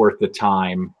think it's worth the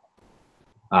time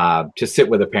to sit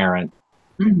with a parent,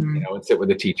 and sit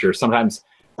with a teacher. Sometimes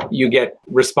you get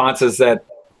responses that,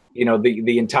 even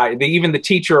the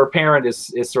teacher or parent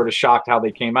is sort of shocked how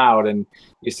they came out, and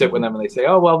you sit with them and they say,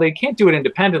 oh, well, they can't do it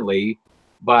independently,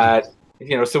 but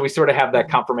so we sort of have that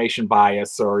confirmation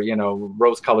bias, or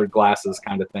rose-colored glasses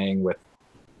kind of thing with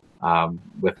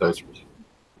those.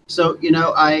 So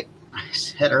I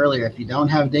said earlier, if you don't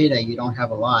have data, you don't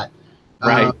have a lot.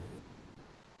 Right.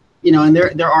 And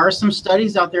there are some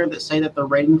studies out there that say that the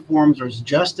rating forms are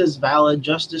just as valid,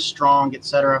 just as strong,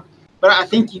 etc. But I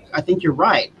think you're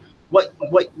right. What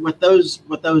those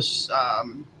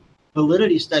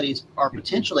validity studies are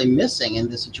potentially missing in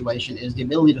this situation is the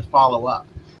ability to follow up,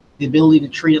 the ability to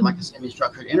treat it like a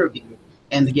semi-structured interview,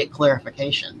 and to get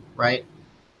clarification. Right.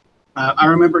 I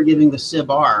remember giving the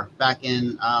SIB-R back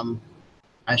in.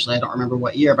 Actually, I don't remember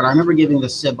what year, but I remember giving the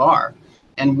SIB-R.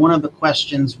 And one of the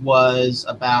questions was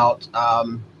about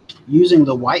using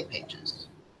the white pages.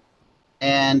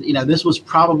 And, this was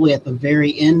probably at the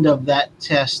very end of that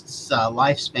test's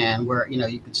lifespan, where,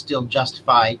 you could still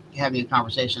justify having a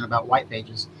conversation about white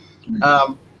pages.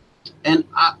 And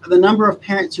the number of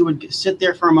parents who would sit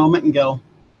there for a moment and go,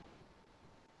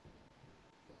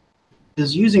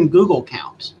 does using Google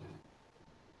count?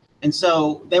 And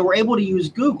so they were able to use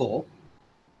Google,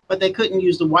 but they couldn't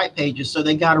use the white pages, so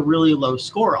they got a really low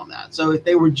score on that. So if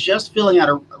they were just filling out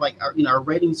a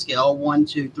rating scale, 1,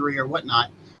 2, 3, or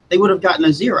whatnot, they would have gotten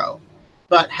a 0.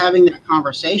 But having that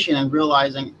conversation and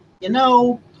realizing,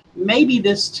 maybe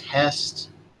this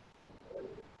test,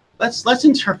 let's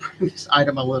interpret this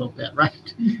item a little bit,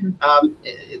 right?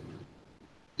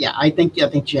 I think you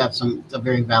have a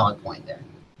very valid point there.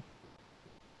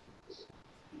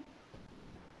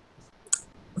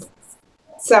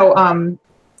 So,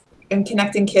 in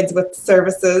connecting kids with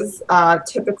services,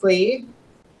 typically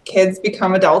kids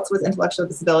become adults with intellectual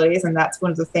disabilities, and that's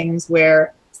one of the things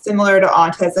where, similar to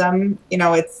autism,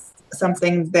 it's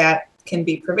something that can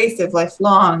be pervasive,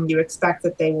 lifelong. You expect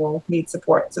that they will need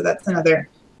support. So that's another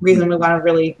reason we want to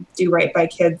really do right by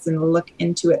kids and look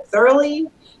into it thoroughly,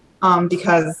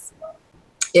 because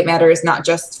it matters not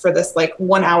just for this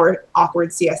 1 hour awkward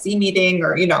CSE meeting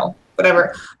or,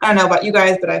 whatever. I don't know about you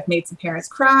guys, but I've made some parents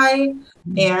cry,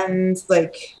 and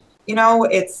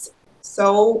it's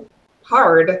so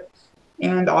hard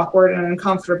and awkward and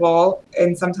uncomfortable,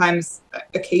 and sometimes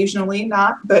occasionally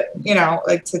not, but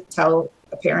to tell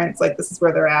a parents this is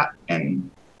where they're at,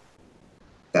 and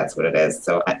that's what it is.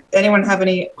 So anyone have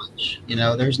any?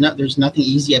 There's nothing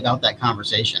easy about that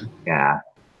conversation. Yeah.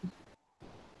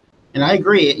 And I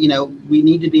agree. We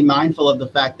need to be mindful of the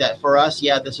fact that for us,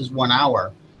 this is 1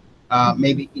 hour.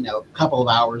 Maybe, a couple of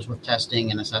hours with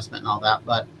testing and assessment and all that.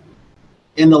 But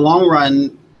in the long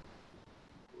run,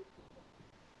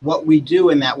 what we do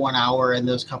in that 1 hour and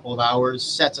those couple of hours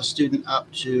sets a student up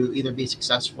to either be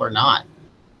successful or not.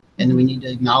 And we need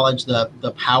to acknowledge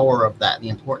the power of that, the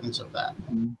importance of that.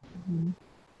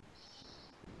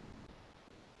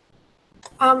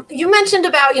 You mentioned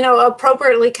about,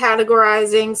 appropriately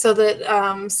categorizing so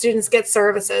that students get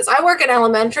services. I work in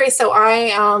elementary, so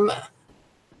I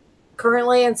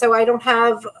currently, and so I don't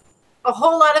have a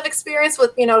whole lot of experience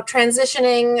with,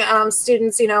 transitioning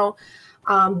students,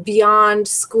 beyond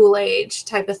school age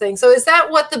type of thing. So is that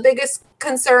what the biggest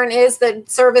concern is, that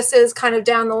services kind of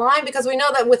down the line? Because we know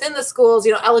that within the schools,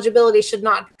 eligibility should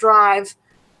not drive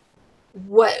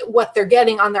what they're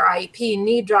getting on their IEP.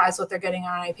 Need drives what they're getting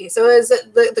on IEP. So is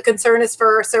it the concern is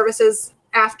for services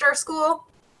after school?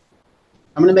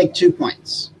 I'm going to make 2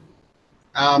 points.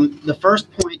 The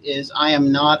first point is I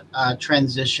am not a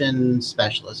transition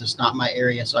specialist. It's not my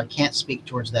area, so I can't speak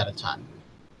towards that a ton.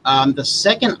 The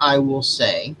second I will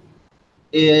say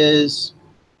is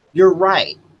you're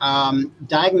right.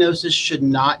 Diagnosis should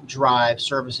not drive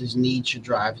services. Need should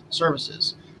drive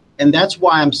services. And that's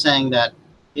why I'm saying that,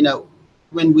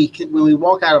 when we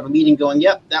walk out of a meeting going,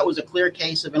 yep, that was a clear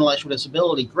case of intellectual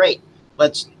disability, great,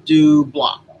 let's do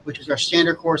blah, which is our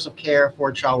standard course of care for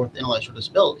a child with intellectual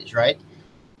disabilities, right?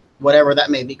 Whatever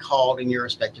that may be called in your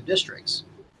respective districts.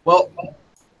 Well,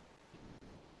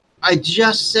 I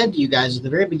just said to you guys at the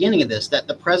very beginning of this that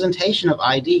the presentation of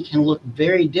ID can look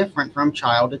very different from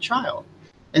child to child.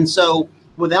 And so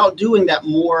without doing that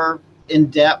more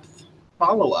in-depth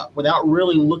follow-up, without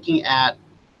really looking at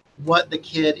what the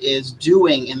kid is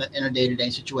doing in a day-to-day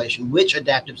situation, which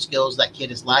adaptive skills that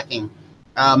kid is lacking,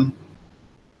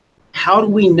 how do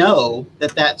we know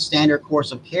that that standard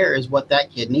course of care is what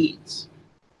that kid needs,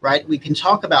 right? We can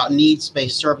talk about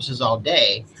needs-based services all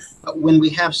day, but when we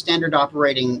have standard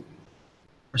operating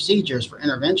procedures for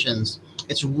interventions,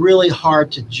 it's really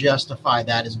hard to justify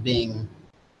that as being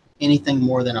anything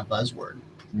more than a buzzword.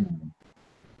 Mm-hmm.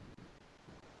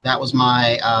 That was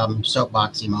my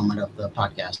soapboxy moment of the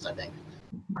podcast, I think.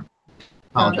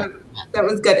 That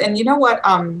was good. And you know what?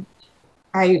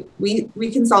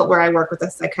 We consult where I work with a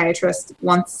psychiatrist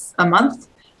once a month,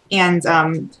 and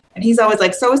he's always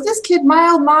like, so is this kid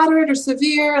mild, moderate, or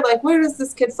severe? Like, where does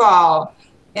this kid fall?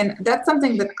 And that's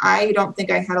something that I don't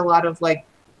think I had a lot of like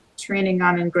training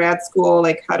on in grad school,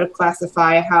 like how to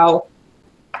classify how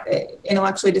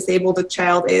intellectually disabled a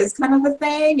child is, kind of a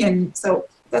thing. And so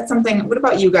that's something. What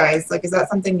about you guys? Like, is that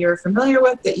something you're familiar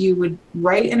with that you would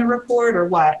write in a report, or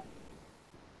what?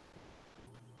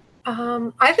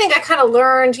 I think I kind of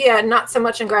learned, not so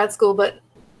much in grad school, but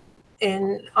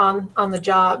on the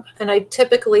job. And I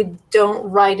typically don't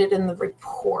write it in the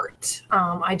report.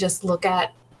 I just look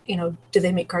at, do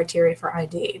they meet criteria for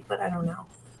ID? But I don't know.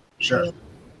 Sure.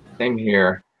 Same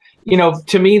here.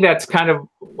 To me, that's kind of,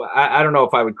 I don't know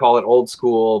if I would call it old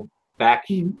school back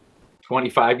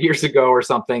 25 years ago or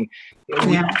something.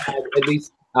 Yeah. At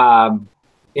least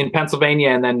in Pennsylvania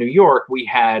and then New York, we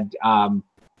had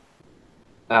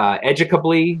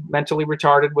educably mentally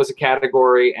retarded was a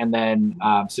category, and then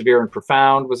severe and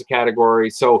profound was a category.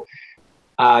 So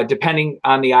depending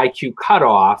on the IQ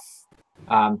cutoff,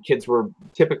 kids were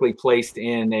typically placed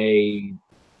in a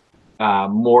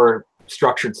more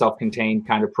structured, self-contained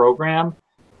kind of program.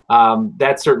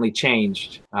 That certainly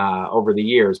changed over the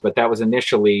years, but that was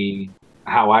initially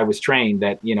how I was trained,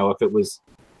 that, if it was,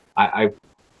 I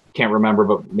can't remember,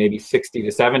 but maybe 60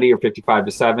 to 70 or 55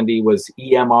 to 70 was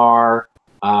EMR.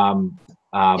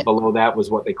 Below that was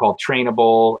what they called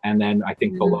trainable. And then I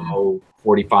think below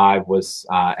 45 was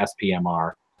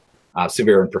SPMR,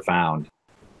 severe and profound.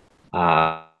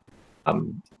 But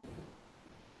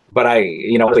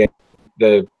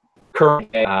the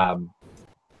current,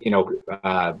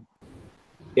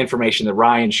 information that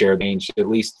Ryan shared, at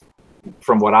least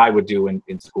from what I would do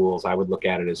in schools, I would look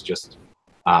at it as just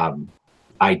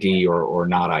ID or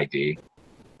not ID.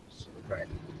 Right.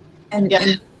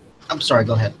 And I'm sorry,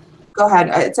 go ahead. Go ahead.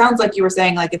 It sounds like you were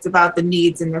saying like it's about the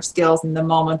needs and their skills in the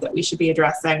moment that we should be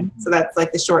addressing. So that's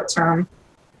like the short-term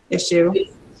issue.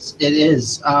 It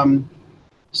is.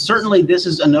 Certainly, this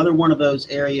is another one of those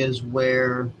areas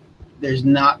where there's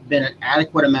not been an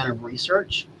adequate amount of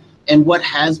research, and what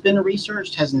has been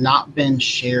researched has not been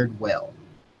shared well.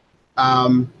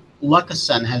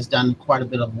 Lucasen has done quite a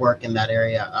bit of work in that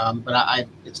area, but I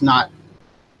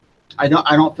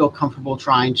don't feel comfortable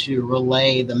trying to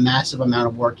relay the massive amount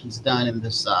of work he's done in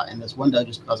this window,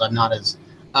 just because I'm not as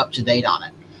up to date on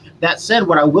it. That said,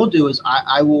 what I will do is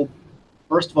I will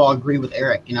first of all agree with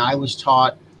Eric. I was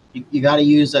taught you got to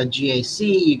use a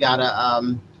GAC. You got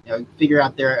to figure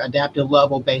out their adaptive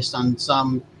level based on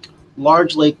some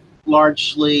largely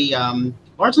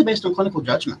based on clinical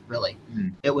judgment. Really,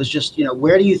 It was just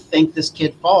where do you think this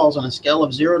kid falls on a scale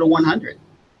of 0 to 100?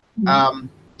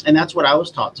 And that's what I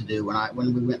was taught to do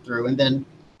when we went through. And then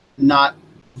not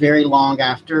very long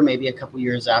after, maybe a couple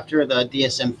years after, the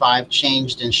DSM-5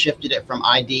 changed and shifted it from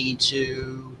ID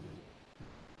to,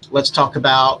 let's talk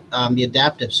about the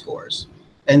adaptive scores.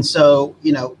 And so,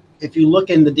 if you look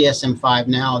in the DSM-5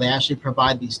 now, they actually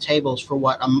provide these tables for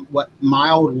what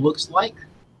mild looks like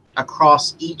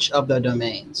across each of the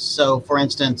domains. So, for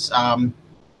instance,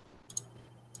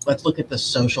 let's look at the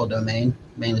social domain,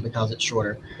 mainly because it's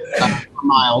shorter.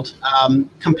 Mild.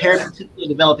 Compared to the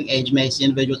developing age may see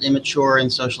individuals immature in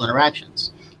social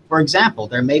interactions. For example,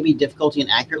 there may be difficulty in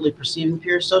accurately perceiving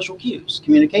peer social cues.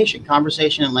 Communication,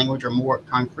 conversation, and language are more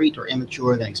concrete or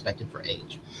immature than expected for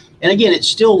age. And again, it's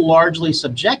still largely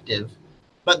subjective,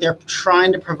 but they're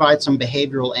trying to provide some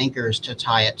behavioral anchors to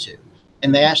tie it to.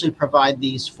 And they actually provide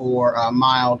these for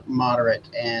mild, moderate,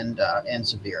 and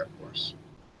severe, of course.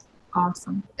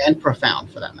 Awesome. And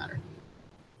profound, for that matter.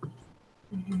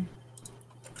 Mm-hmm.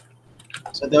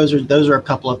 So those are a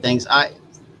couple of things.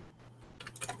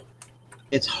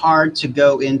 It's hard to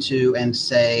go into and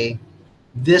say,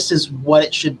 this is what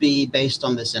it should be based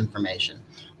on this information.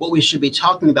 What we should be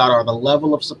talking about are the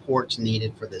level of supports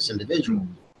needed for this individual.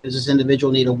 Does this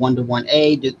individual need a one-to-one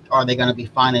aid? Are they going to be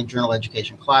fine in general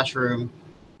education classroom?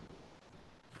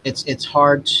 It's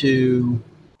hard to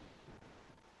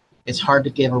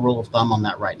give a rule of thumb on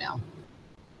that right now.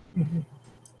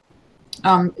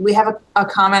 We have a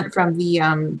comment from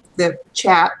the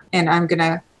chat, and I'm going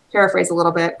to paraphrase a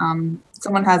little bit.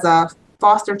 Someone has a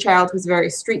foster child who's very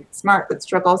street smart but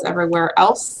struggles everywhere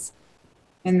else,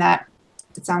 and that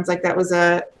it sounds like that was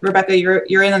Rebecca.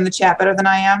 You're in the chat better than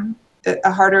I am.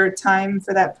 A harder time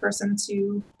for that person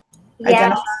to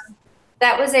identify.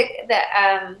 That was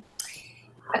a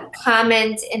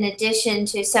comment in addition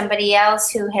to somebody else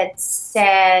who had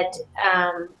said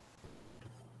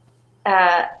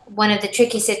one of the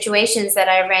tricky situations that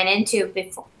I have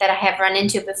run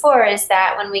into before is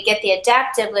that when we get the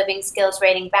adaptive living skills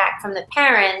rating back from the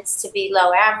parents to be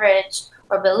low average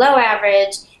or below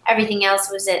average, everything else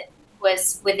was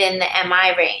within the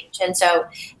MI range. And so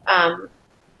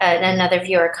another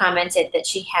viewer commented that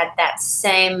she had that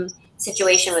same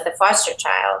situation with a foster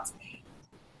child.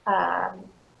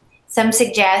 Some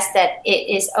suggest that it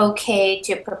is okay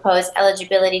to propose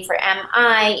eligibility for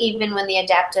MI even when the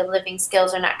adaptive living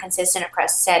skills are not consistent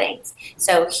across settings.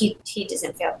 So he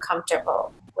doesn't feel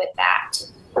comfortable with that.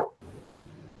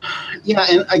 Yeah,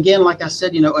 and again, like I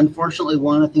said, unfortunately,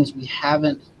 one of the things we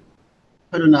haven't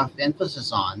put enough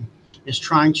emphasis on is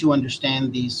trying to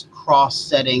understand these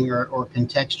cross-setting or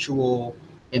contextual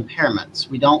impairments.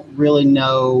 We don't really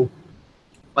know,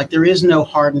 there is no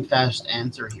hard and fast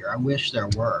answer here. I wish there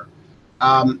were.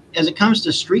 As it comes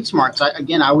to street smarts,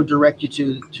 I would direct you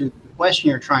to the question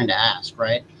you're trying to ask,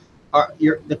 right?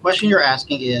 The question you're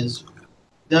asking is,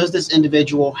 does this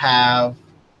individual have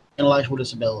intellectual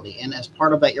disability? And as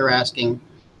part of that, you're asking,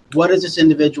 what is this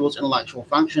individual's intellectual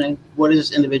functioning? What is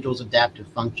this individual's adaptive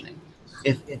functioning?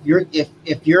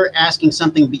 If you're asking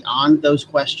something beyond those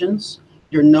questions,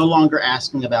 you're no longer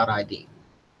asking about ID.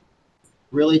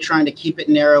 Really trying to keep it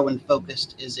narrow and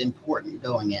focused is important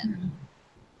going in.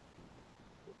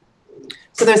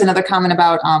 So there's another comment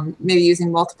about maybe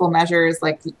using multiple measures,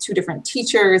 like two different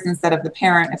teachers instead of the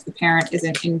parent, if the parent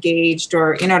isn't engaged,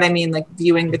 or, you know what I mean, like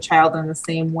viewing the child in the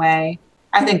same way.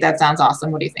 I think that sounds awesome.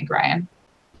 What do you think, Ryan?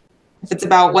 If it's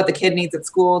about what the kid needs at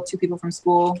school, two people from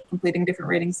school completing different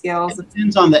rating scales. It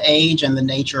depends on the age and the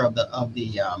nature of the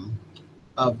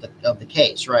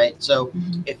case, right? So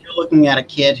if you're looking at a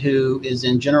kid who is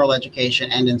in general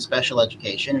education and in special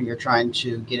education, and you're trying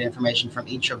to get information from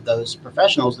each of those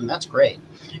professionals, then that's great.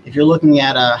 If you're looking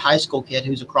at a high school kid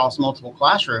who's across multiple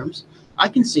classrooms, I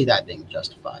can see that being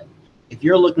justified. If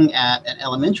you're looking at an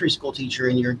elementary school teacher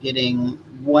and you're getting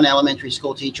one elementary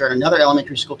school teacher and another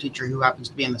elementary school teacher who happens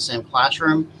to be in the same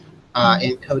classroom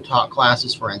in co-taught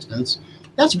classes, for instance,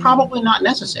 that's probably not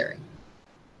necessary.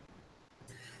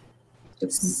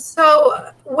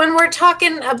 So when we're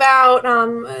talking about,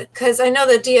 because I know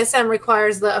that DSM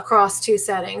requires the across two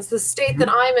settings, the state that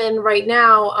I'm in right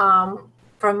now,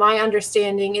 from my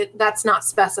understanding, that's not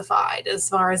specified as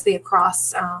far as the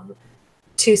across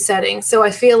two settings. So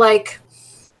I feel like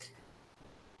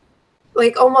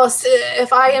almost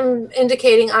if I am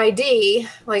indicating ID,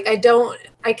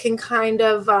 I can kind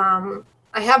of,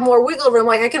 I have more wiggle room.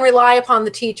 I can rely upon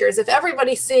the teachers. If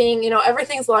everybody's seeing,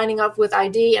 everything's lining up with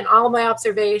ID and all my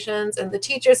observations and the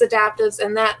teacher's adaptives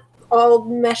and that all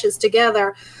meshes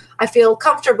together, I feel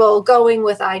comfortable going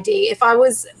with ID. If I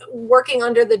was working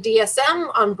under the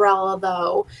DSM umbrella,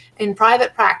 though, in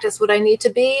private practice, would I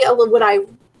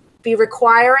be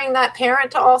requiring that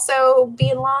parent to also be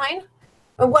in line?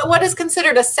 What is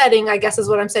considered a setting, I guess, is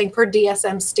what I'm saying, per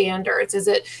DSM standards? Is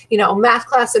it, math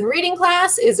class and reading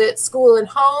class? Is it school and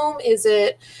home? Is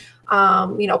it,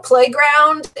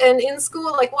 playground and in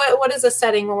school? What is a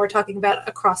setting when we're talking about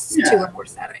across two or more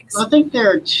settings? I think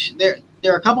there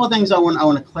are a couple of things I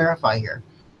want to clarify here.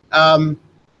 The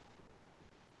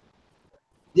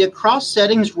across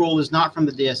settings rule is not from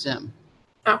the DSM.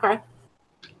 Okay.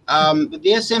 The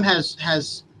DSM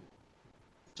has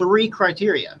 3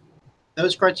 criteria.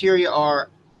 Those criteria are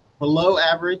below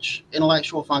average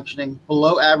intellectual functioning,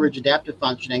 below average adaptive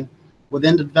functioning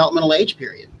within the developmental age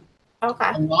period.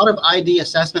 Okay. A lot of ID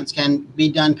assessments can be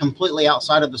done completely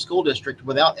outside of the school district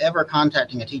without ever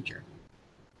contacting a teacher.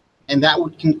 And that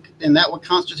would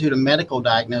constitute a medical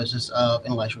diagnosis of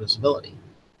intellectual disability.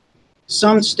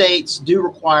 Some states do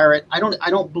require it. I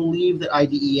don't believe that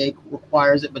IDEA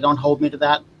requires it, but don't hold me to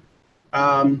that.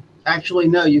 Actually,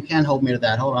 no, you can hold me to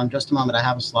that. Hold on just a moment. I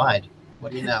have a slide.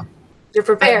 What do you know? You're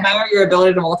prepared. I admire your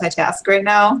ability to multitask right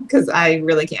now, because I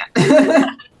really can't.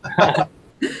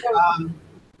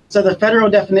 So the federal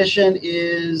definition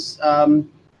is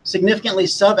significantly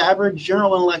sub-average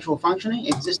general intellectual functioning,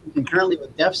 existing concurrently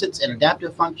with deficits in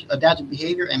adaptive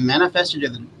behavior and manifested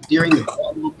during the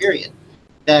developmental period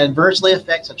that adversely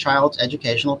affects a child's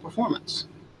educational performance.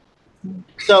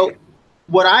 So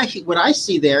what I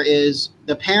see there is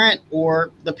the parent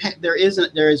there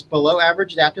is below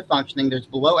average adaptive functioning, there's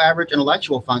below average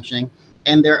intellectual functioning,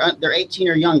 and they're 18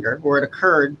 or younger, or it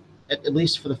occurred at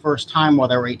least for the first time while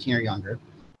they were 18 or younger.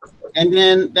 And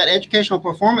then that educational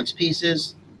performance piece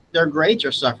is their grades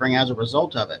are suffering as a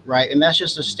result of it, right? And that's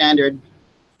just a standard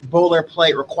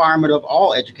boilerplate requirement of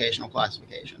all educational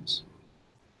classifications.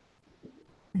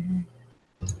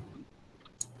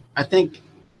 I think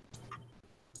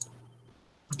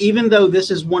even though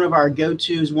this is one of our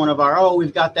go-tos, one of our, oh,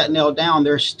 we've got that nailed down,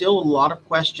 there's still a lot of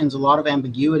questions, a lot of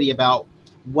ambiguity about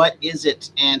what is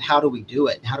it and how do we do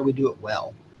it? How do we do it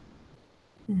well?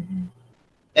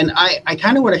 And I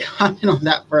kind of want to comment on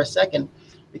that for a second,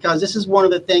 because this is one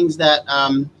of the things that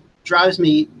drives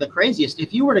me the craziest.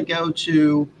 If you were to go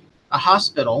to a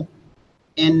hospital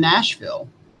in Nashville,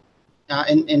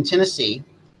 in Tennessee,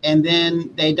 and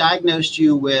then they diagnosed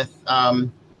you with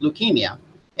leukemia,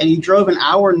 and you drove an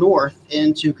hour north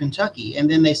into Kentucky,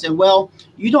 and then they said, well,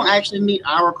 you don't actually meet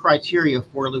our criteria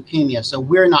for leukemia, so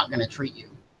we're not going to treat you.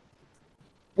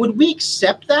 Would we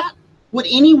accept that? Would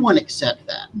anyone accept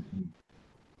that?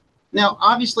 Now,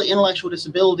 obviously, intellectual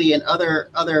disability and other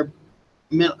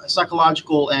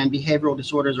psychological and behavioral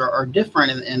disorders are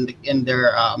different in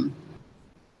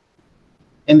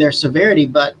their severity,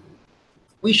 but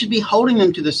we should be holding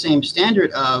them to the same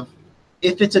standard of,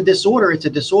 if it's a disorder, it's a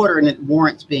disorder and it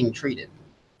warrants being treated.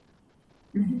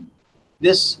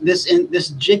 This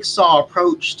jigsaw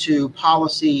approach to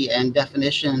policy and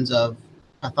definitions of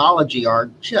pathology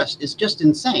is just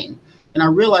insane. And I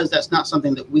realize that's not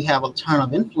something that we have a ton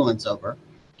of influence over.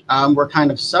 We're kind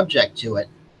of subject to it,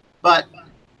 but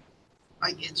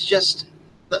it's just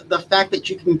the fact that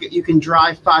you can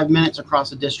drive 5 minutes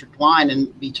across a district line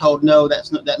and be told no, that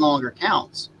no longer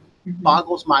counts,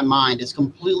 boggles my mind. It's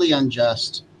completely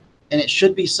unjust, and it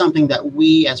should be something that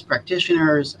we as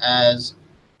practitioners, as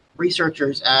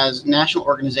researchers, as national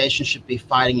organizations should be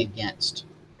fighting against.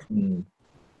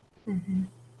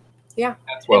 Yeah,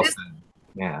 that's well said.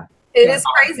 Yeah. It is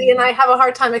crazy, and I have a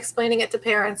hard time explaining it to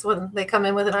parents when they come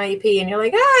in with an IEP, and you're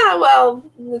like, well,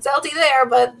 it's LT there,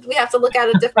 but we have to look at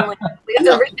it differently. We have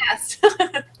to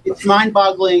retest. It's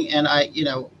mind-boggling, and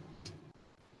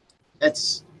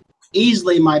that's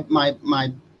easily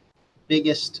my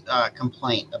biggest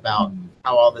complaint about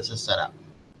how all this is set up.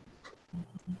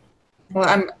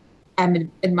 Well,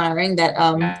 I'm admiring that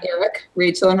Eric,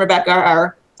 Rachel, and Rebecca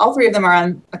are. All three of them are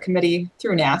on a committee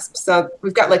through NASP, so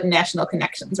we've got like national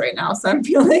connections right now. So I'm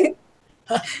feeling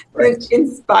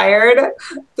inspired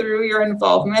through your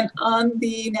involvement on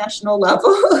the national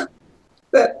level.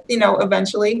 That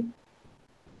eventually,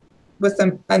 with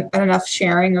enough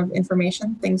sharing of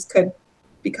information, things could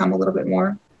become a little bit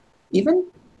more even.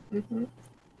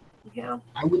 Yeah,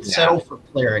 I would settle for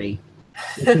clarity.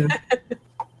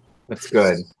 That's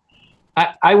good.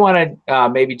 I want to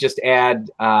maybe just add.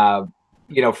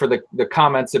 For the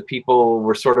comments that people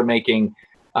were sort of making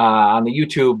on the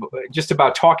YouTube, just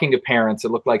about talking to parents,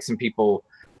 it looked like some people,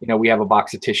 we have a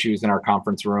box of tissues in our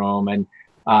conference room, and,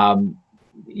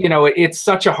 it's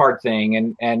such a hard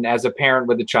thing. And as a parent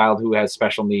with a child who has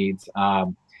special needs,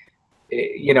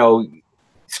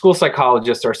 school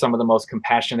psychologists are some of the most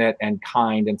compassionate and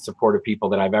kind and supportive people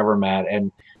that I've ever met.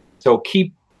 And so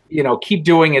keep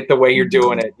doing it the way you're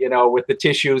doing it, with the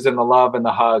tissues and the love and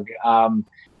the hug.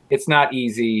 It's not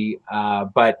easy,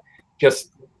 but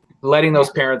just letting those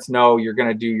parents know you're going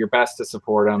to do your best to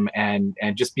support them, and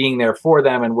just being there for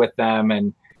them and with them,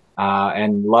 and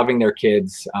loving their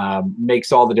kids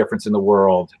makes all the difference in the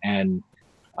world. And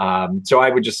so I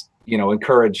would just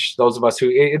encourage those of us who,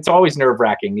 it's always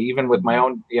nerve-wracking, even with my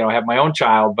own, I have my own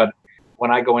child, but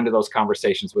when I go into those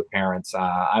conversations with parents,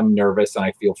 I'm nervous and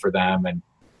I feel for them. And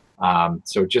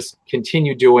so just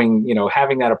continue doing,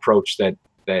 having that approach that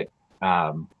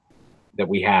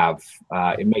we have,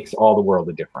 it makes all the world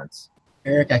a difference.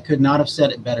 Eric, I could not have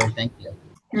said it better. Thank you.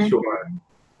 Sure.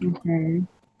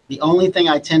 The only thing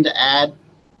I tend to add,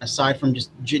 aside from just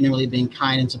genuinely being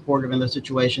kind and supportive in those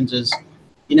situations, is,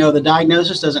 the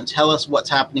diagnosis doesn't tell us what's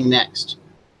happening next.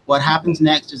 What happens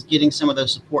next is getting some of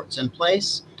those supports in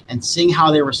place and seeing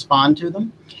how they respond to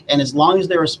them. And as long as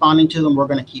they're responding to them, we're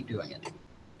going to keep doing it.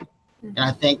 And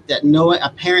I think that a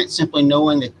parent simply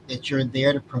knowing that you're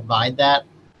there to provide that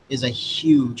is a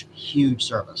huge, huge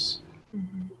service.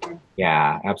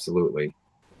 Yeah, absolutely.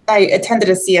 I attended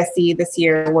a CSE this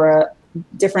year where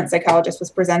different psychologist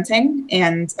was presenting,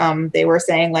 and they were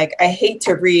saying, like, I hate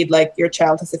to read, like, your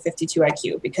child has a 52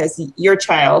 IQ, because your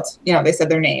child, you know, they said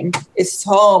their name, is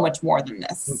so much more than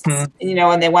this, you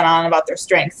know, and they went on about their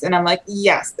strengths. And I'm like,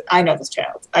 yes, I know this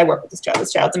child. I work with this child.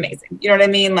 This child's amazing. You know what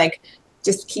I mean? Like,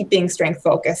 just keep being strength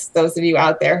focused, those of you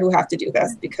out there who have to do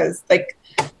this, because, like,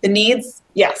 the needs,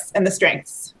 yes, and the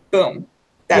strengths, boom,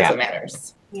 that's what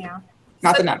matters. Yeah.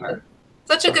 Not the number.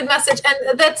 Such a good message.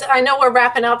 And that's, I know we're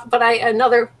wrapping up, but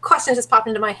another question just popped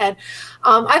into my head.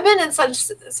 I've been in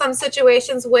some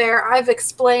situations where I've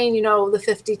explained, you know, the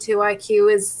 52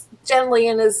 IQ is gently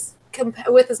and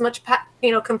with as much,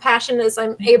 compassion as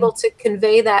I'm able to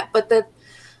convey that, but that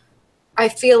I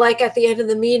feel like at the end of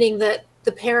the meeting that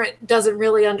the parent doesn't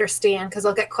really understand, because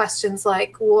I'll get questions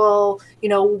like, well, you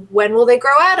know, when will they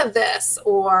grow out of this?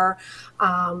 Or,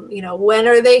 you know, when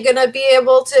are they going to be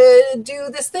able to do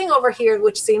this thing over here,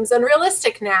 which seems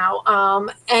unrealistic now?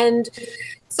 And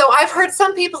so I've heard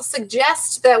some people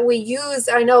suggest that we use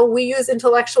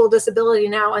intellectual disability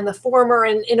now, and the former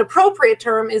and inappropriate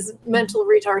term is mental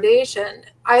retardation.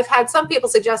 I've had some people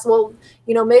suggest, well,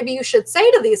 you know, maybe you should say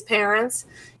to these parents,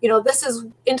 you know, this is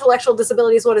intellectual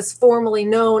disability is what is formally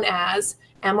known as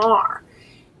MR.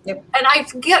 Yep. And I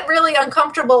get really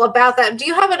uncomfortable about that. Do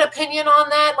you have an opinion on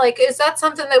that? Like, is that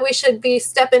something that we should be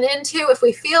stepping into if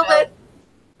we feel that?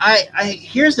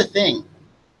 Here's the thing.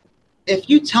 If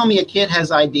you tell me a kid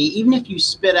has ID, even if you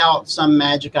spit out some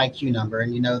magic IQ number,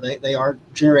 and you know they are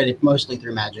generated mostly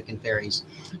through magic and fairies,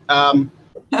 then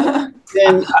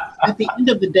at the end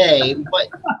of the day,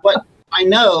 what I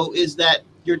know is that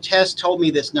your test told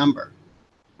me this number,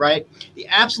 right? The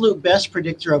absolute best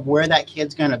predictor of where that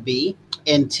kid's going to be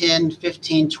in 10,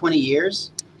 15, 20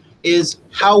 years is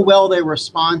how well they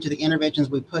respond to the interventions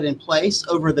we put in place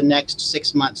over the next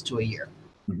 6 months to a year.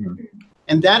 Mm-hmm.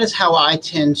 And that is how I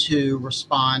tend to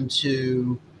respond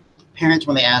to parents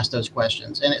when they ask those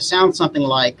questions. And it sounds something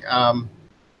like, gosh,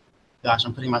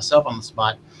 I'm putting myself on the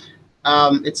spot.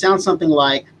 It sounds something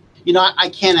like, you know, I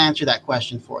can't answer that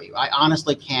question for you. I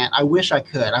honestly can't. I wish I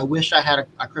could. I wish I had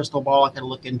a crystal ball I could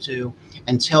look into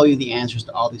and tell you the answers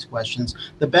to all these questions.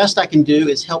 The best I can do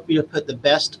is help you to put the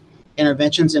best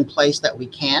interventions in place that we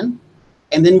can,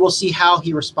 and then we'll see how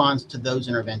he responds to those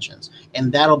interventions.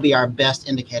 And that'll be our best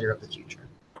indicator of the future.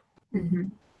 Mm-hmm.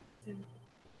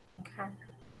 Okay.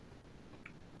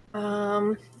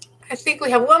 I think we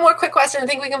have one more quick question. I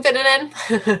think we can fit it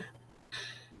in.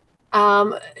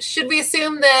 Should we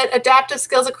assume that adaptive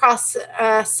skills across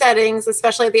settings,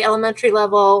 especially at the elementary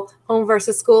level, home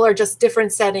versus school, are just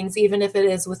different settings, even if it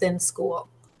is within school?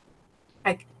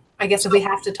 I guess if we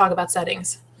have to talk about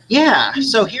settings. Yeah.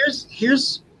 So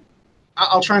here's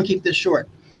I'll try and keep this short.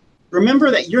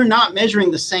 Remember that you're not measuring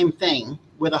the same thing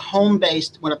with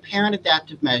a parent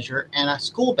adaptive measure and a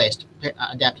school-based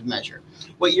adaptive measure.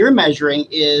 What you're measuring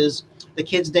is the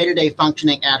kid's day-to-day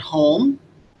functioning at home,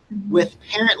 with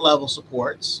parent level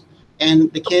supports,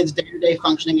 and the kids' day-to-day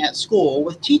functioning at school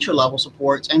with teacher level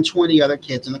supports and 20 other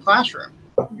kids in the classroom,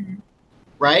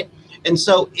 right? And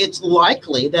so it's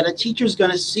likely that a teacher is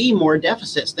going to see more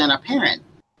deficits than a parent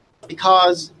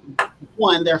because,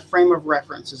 one, their frame of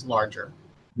reference is larger.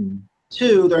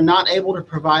 Two, they're not able to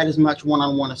provide as much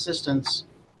one-on-one assistance.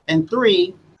 And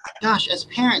three, gosh, as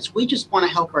parents, we just want to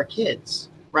help our kids,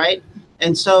 right?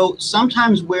 And so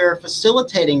sometimes we're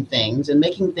facilitating things and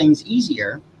making things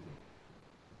easier.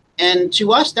 And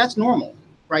to us, that's normal,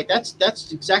 right? That's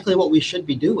exactly what we should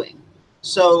be doing.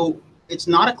 So it's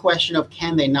not a question of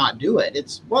can they not do it?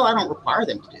 It's, well, I don't require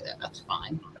them to do that. That's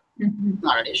fine. It's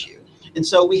not an issue. And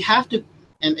so we have to,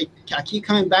 I keep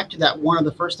coming back to that. One of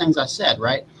the first things I said,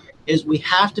 right, is we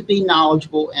have to be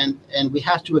knowledgeable and we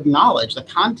have to acknowledge the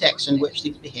context in which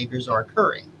these behaviors are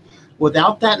occurring.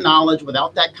 Without that knowledge,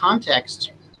 without that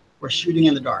context, we're shooting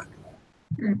in the dark.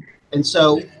 And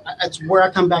so that's where I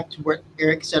come back to what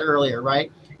Eric said earlier,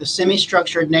 right? The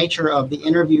semi-structured nature of the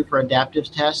interview for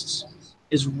adaptive tests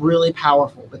is really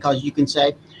powerful because you can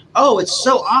say, oh, it's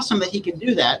so awesome that he can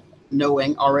do that,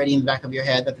 knowing already in the back of your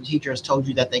head that the teacher has told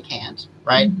you that they can't,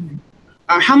 right?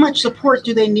 How much support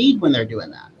do they need when they're doing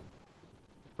that?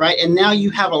 Right? And now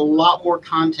you have a lot more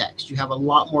context. You have a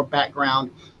lot more background.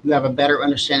 You have a better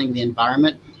understanding of the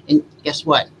environment. And guess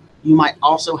what? You might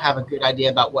also have a good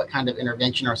idea about what kind of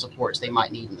intervention or supports they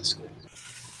might need in the school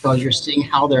because you're seeing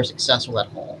how they're successful at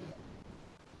home.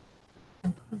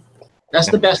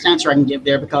 That's the best answer I can give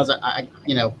there because I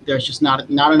there's just not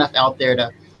enough out there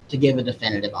to give a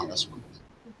definitive on this one.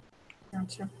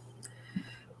 Gotcha.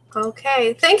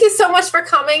 Okay, thank you so much for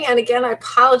coming. And again, I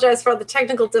apologize for all the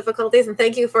technical difficulties, and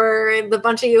thank you for the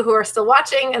bunch of you who are still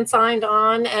watching and signed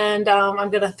on. And I'm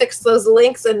going to fix those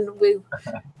links, and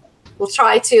we'll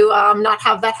try to not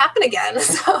have that happen again.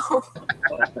 So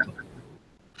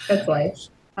That's life.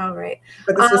 all right.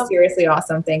 But this was seriously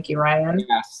awesome. Thank you, Ryan.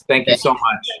 Yes, thank you so much.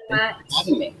 Thank you for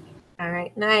having me. All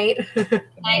right, night.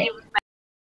 Night, everybody.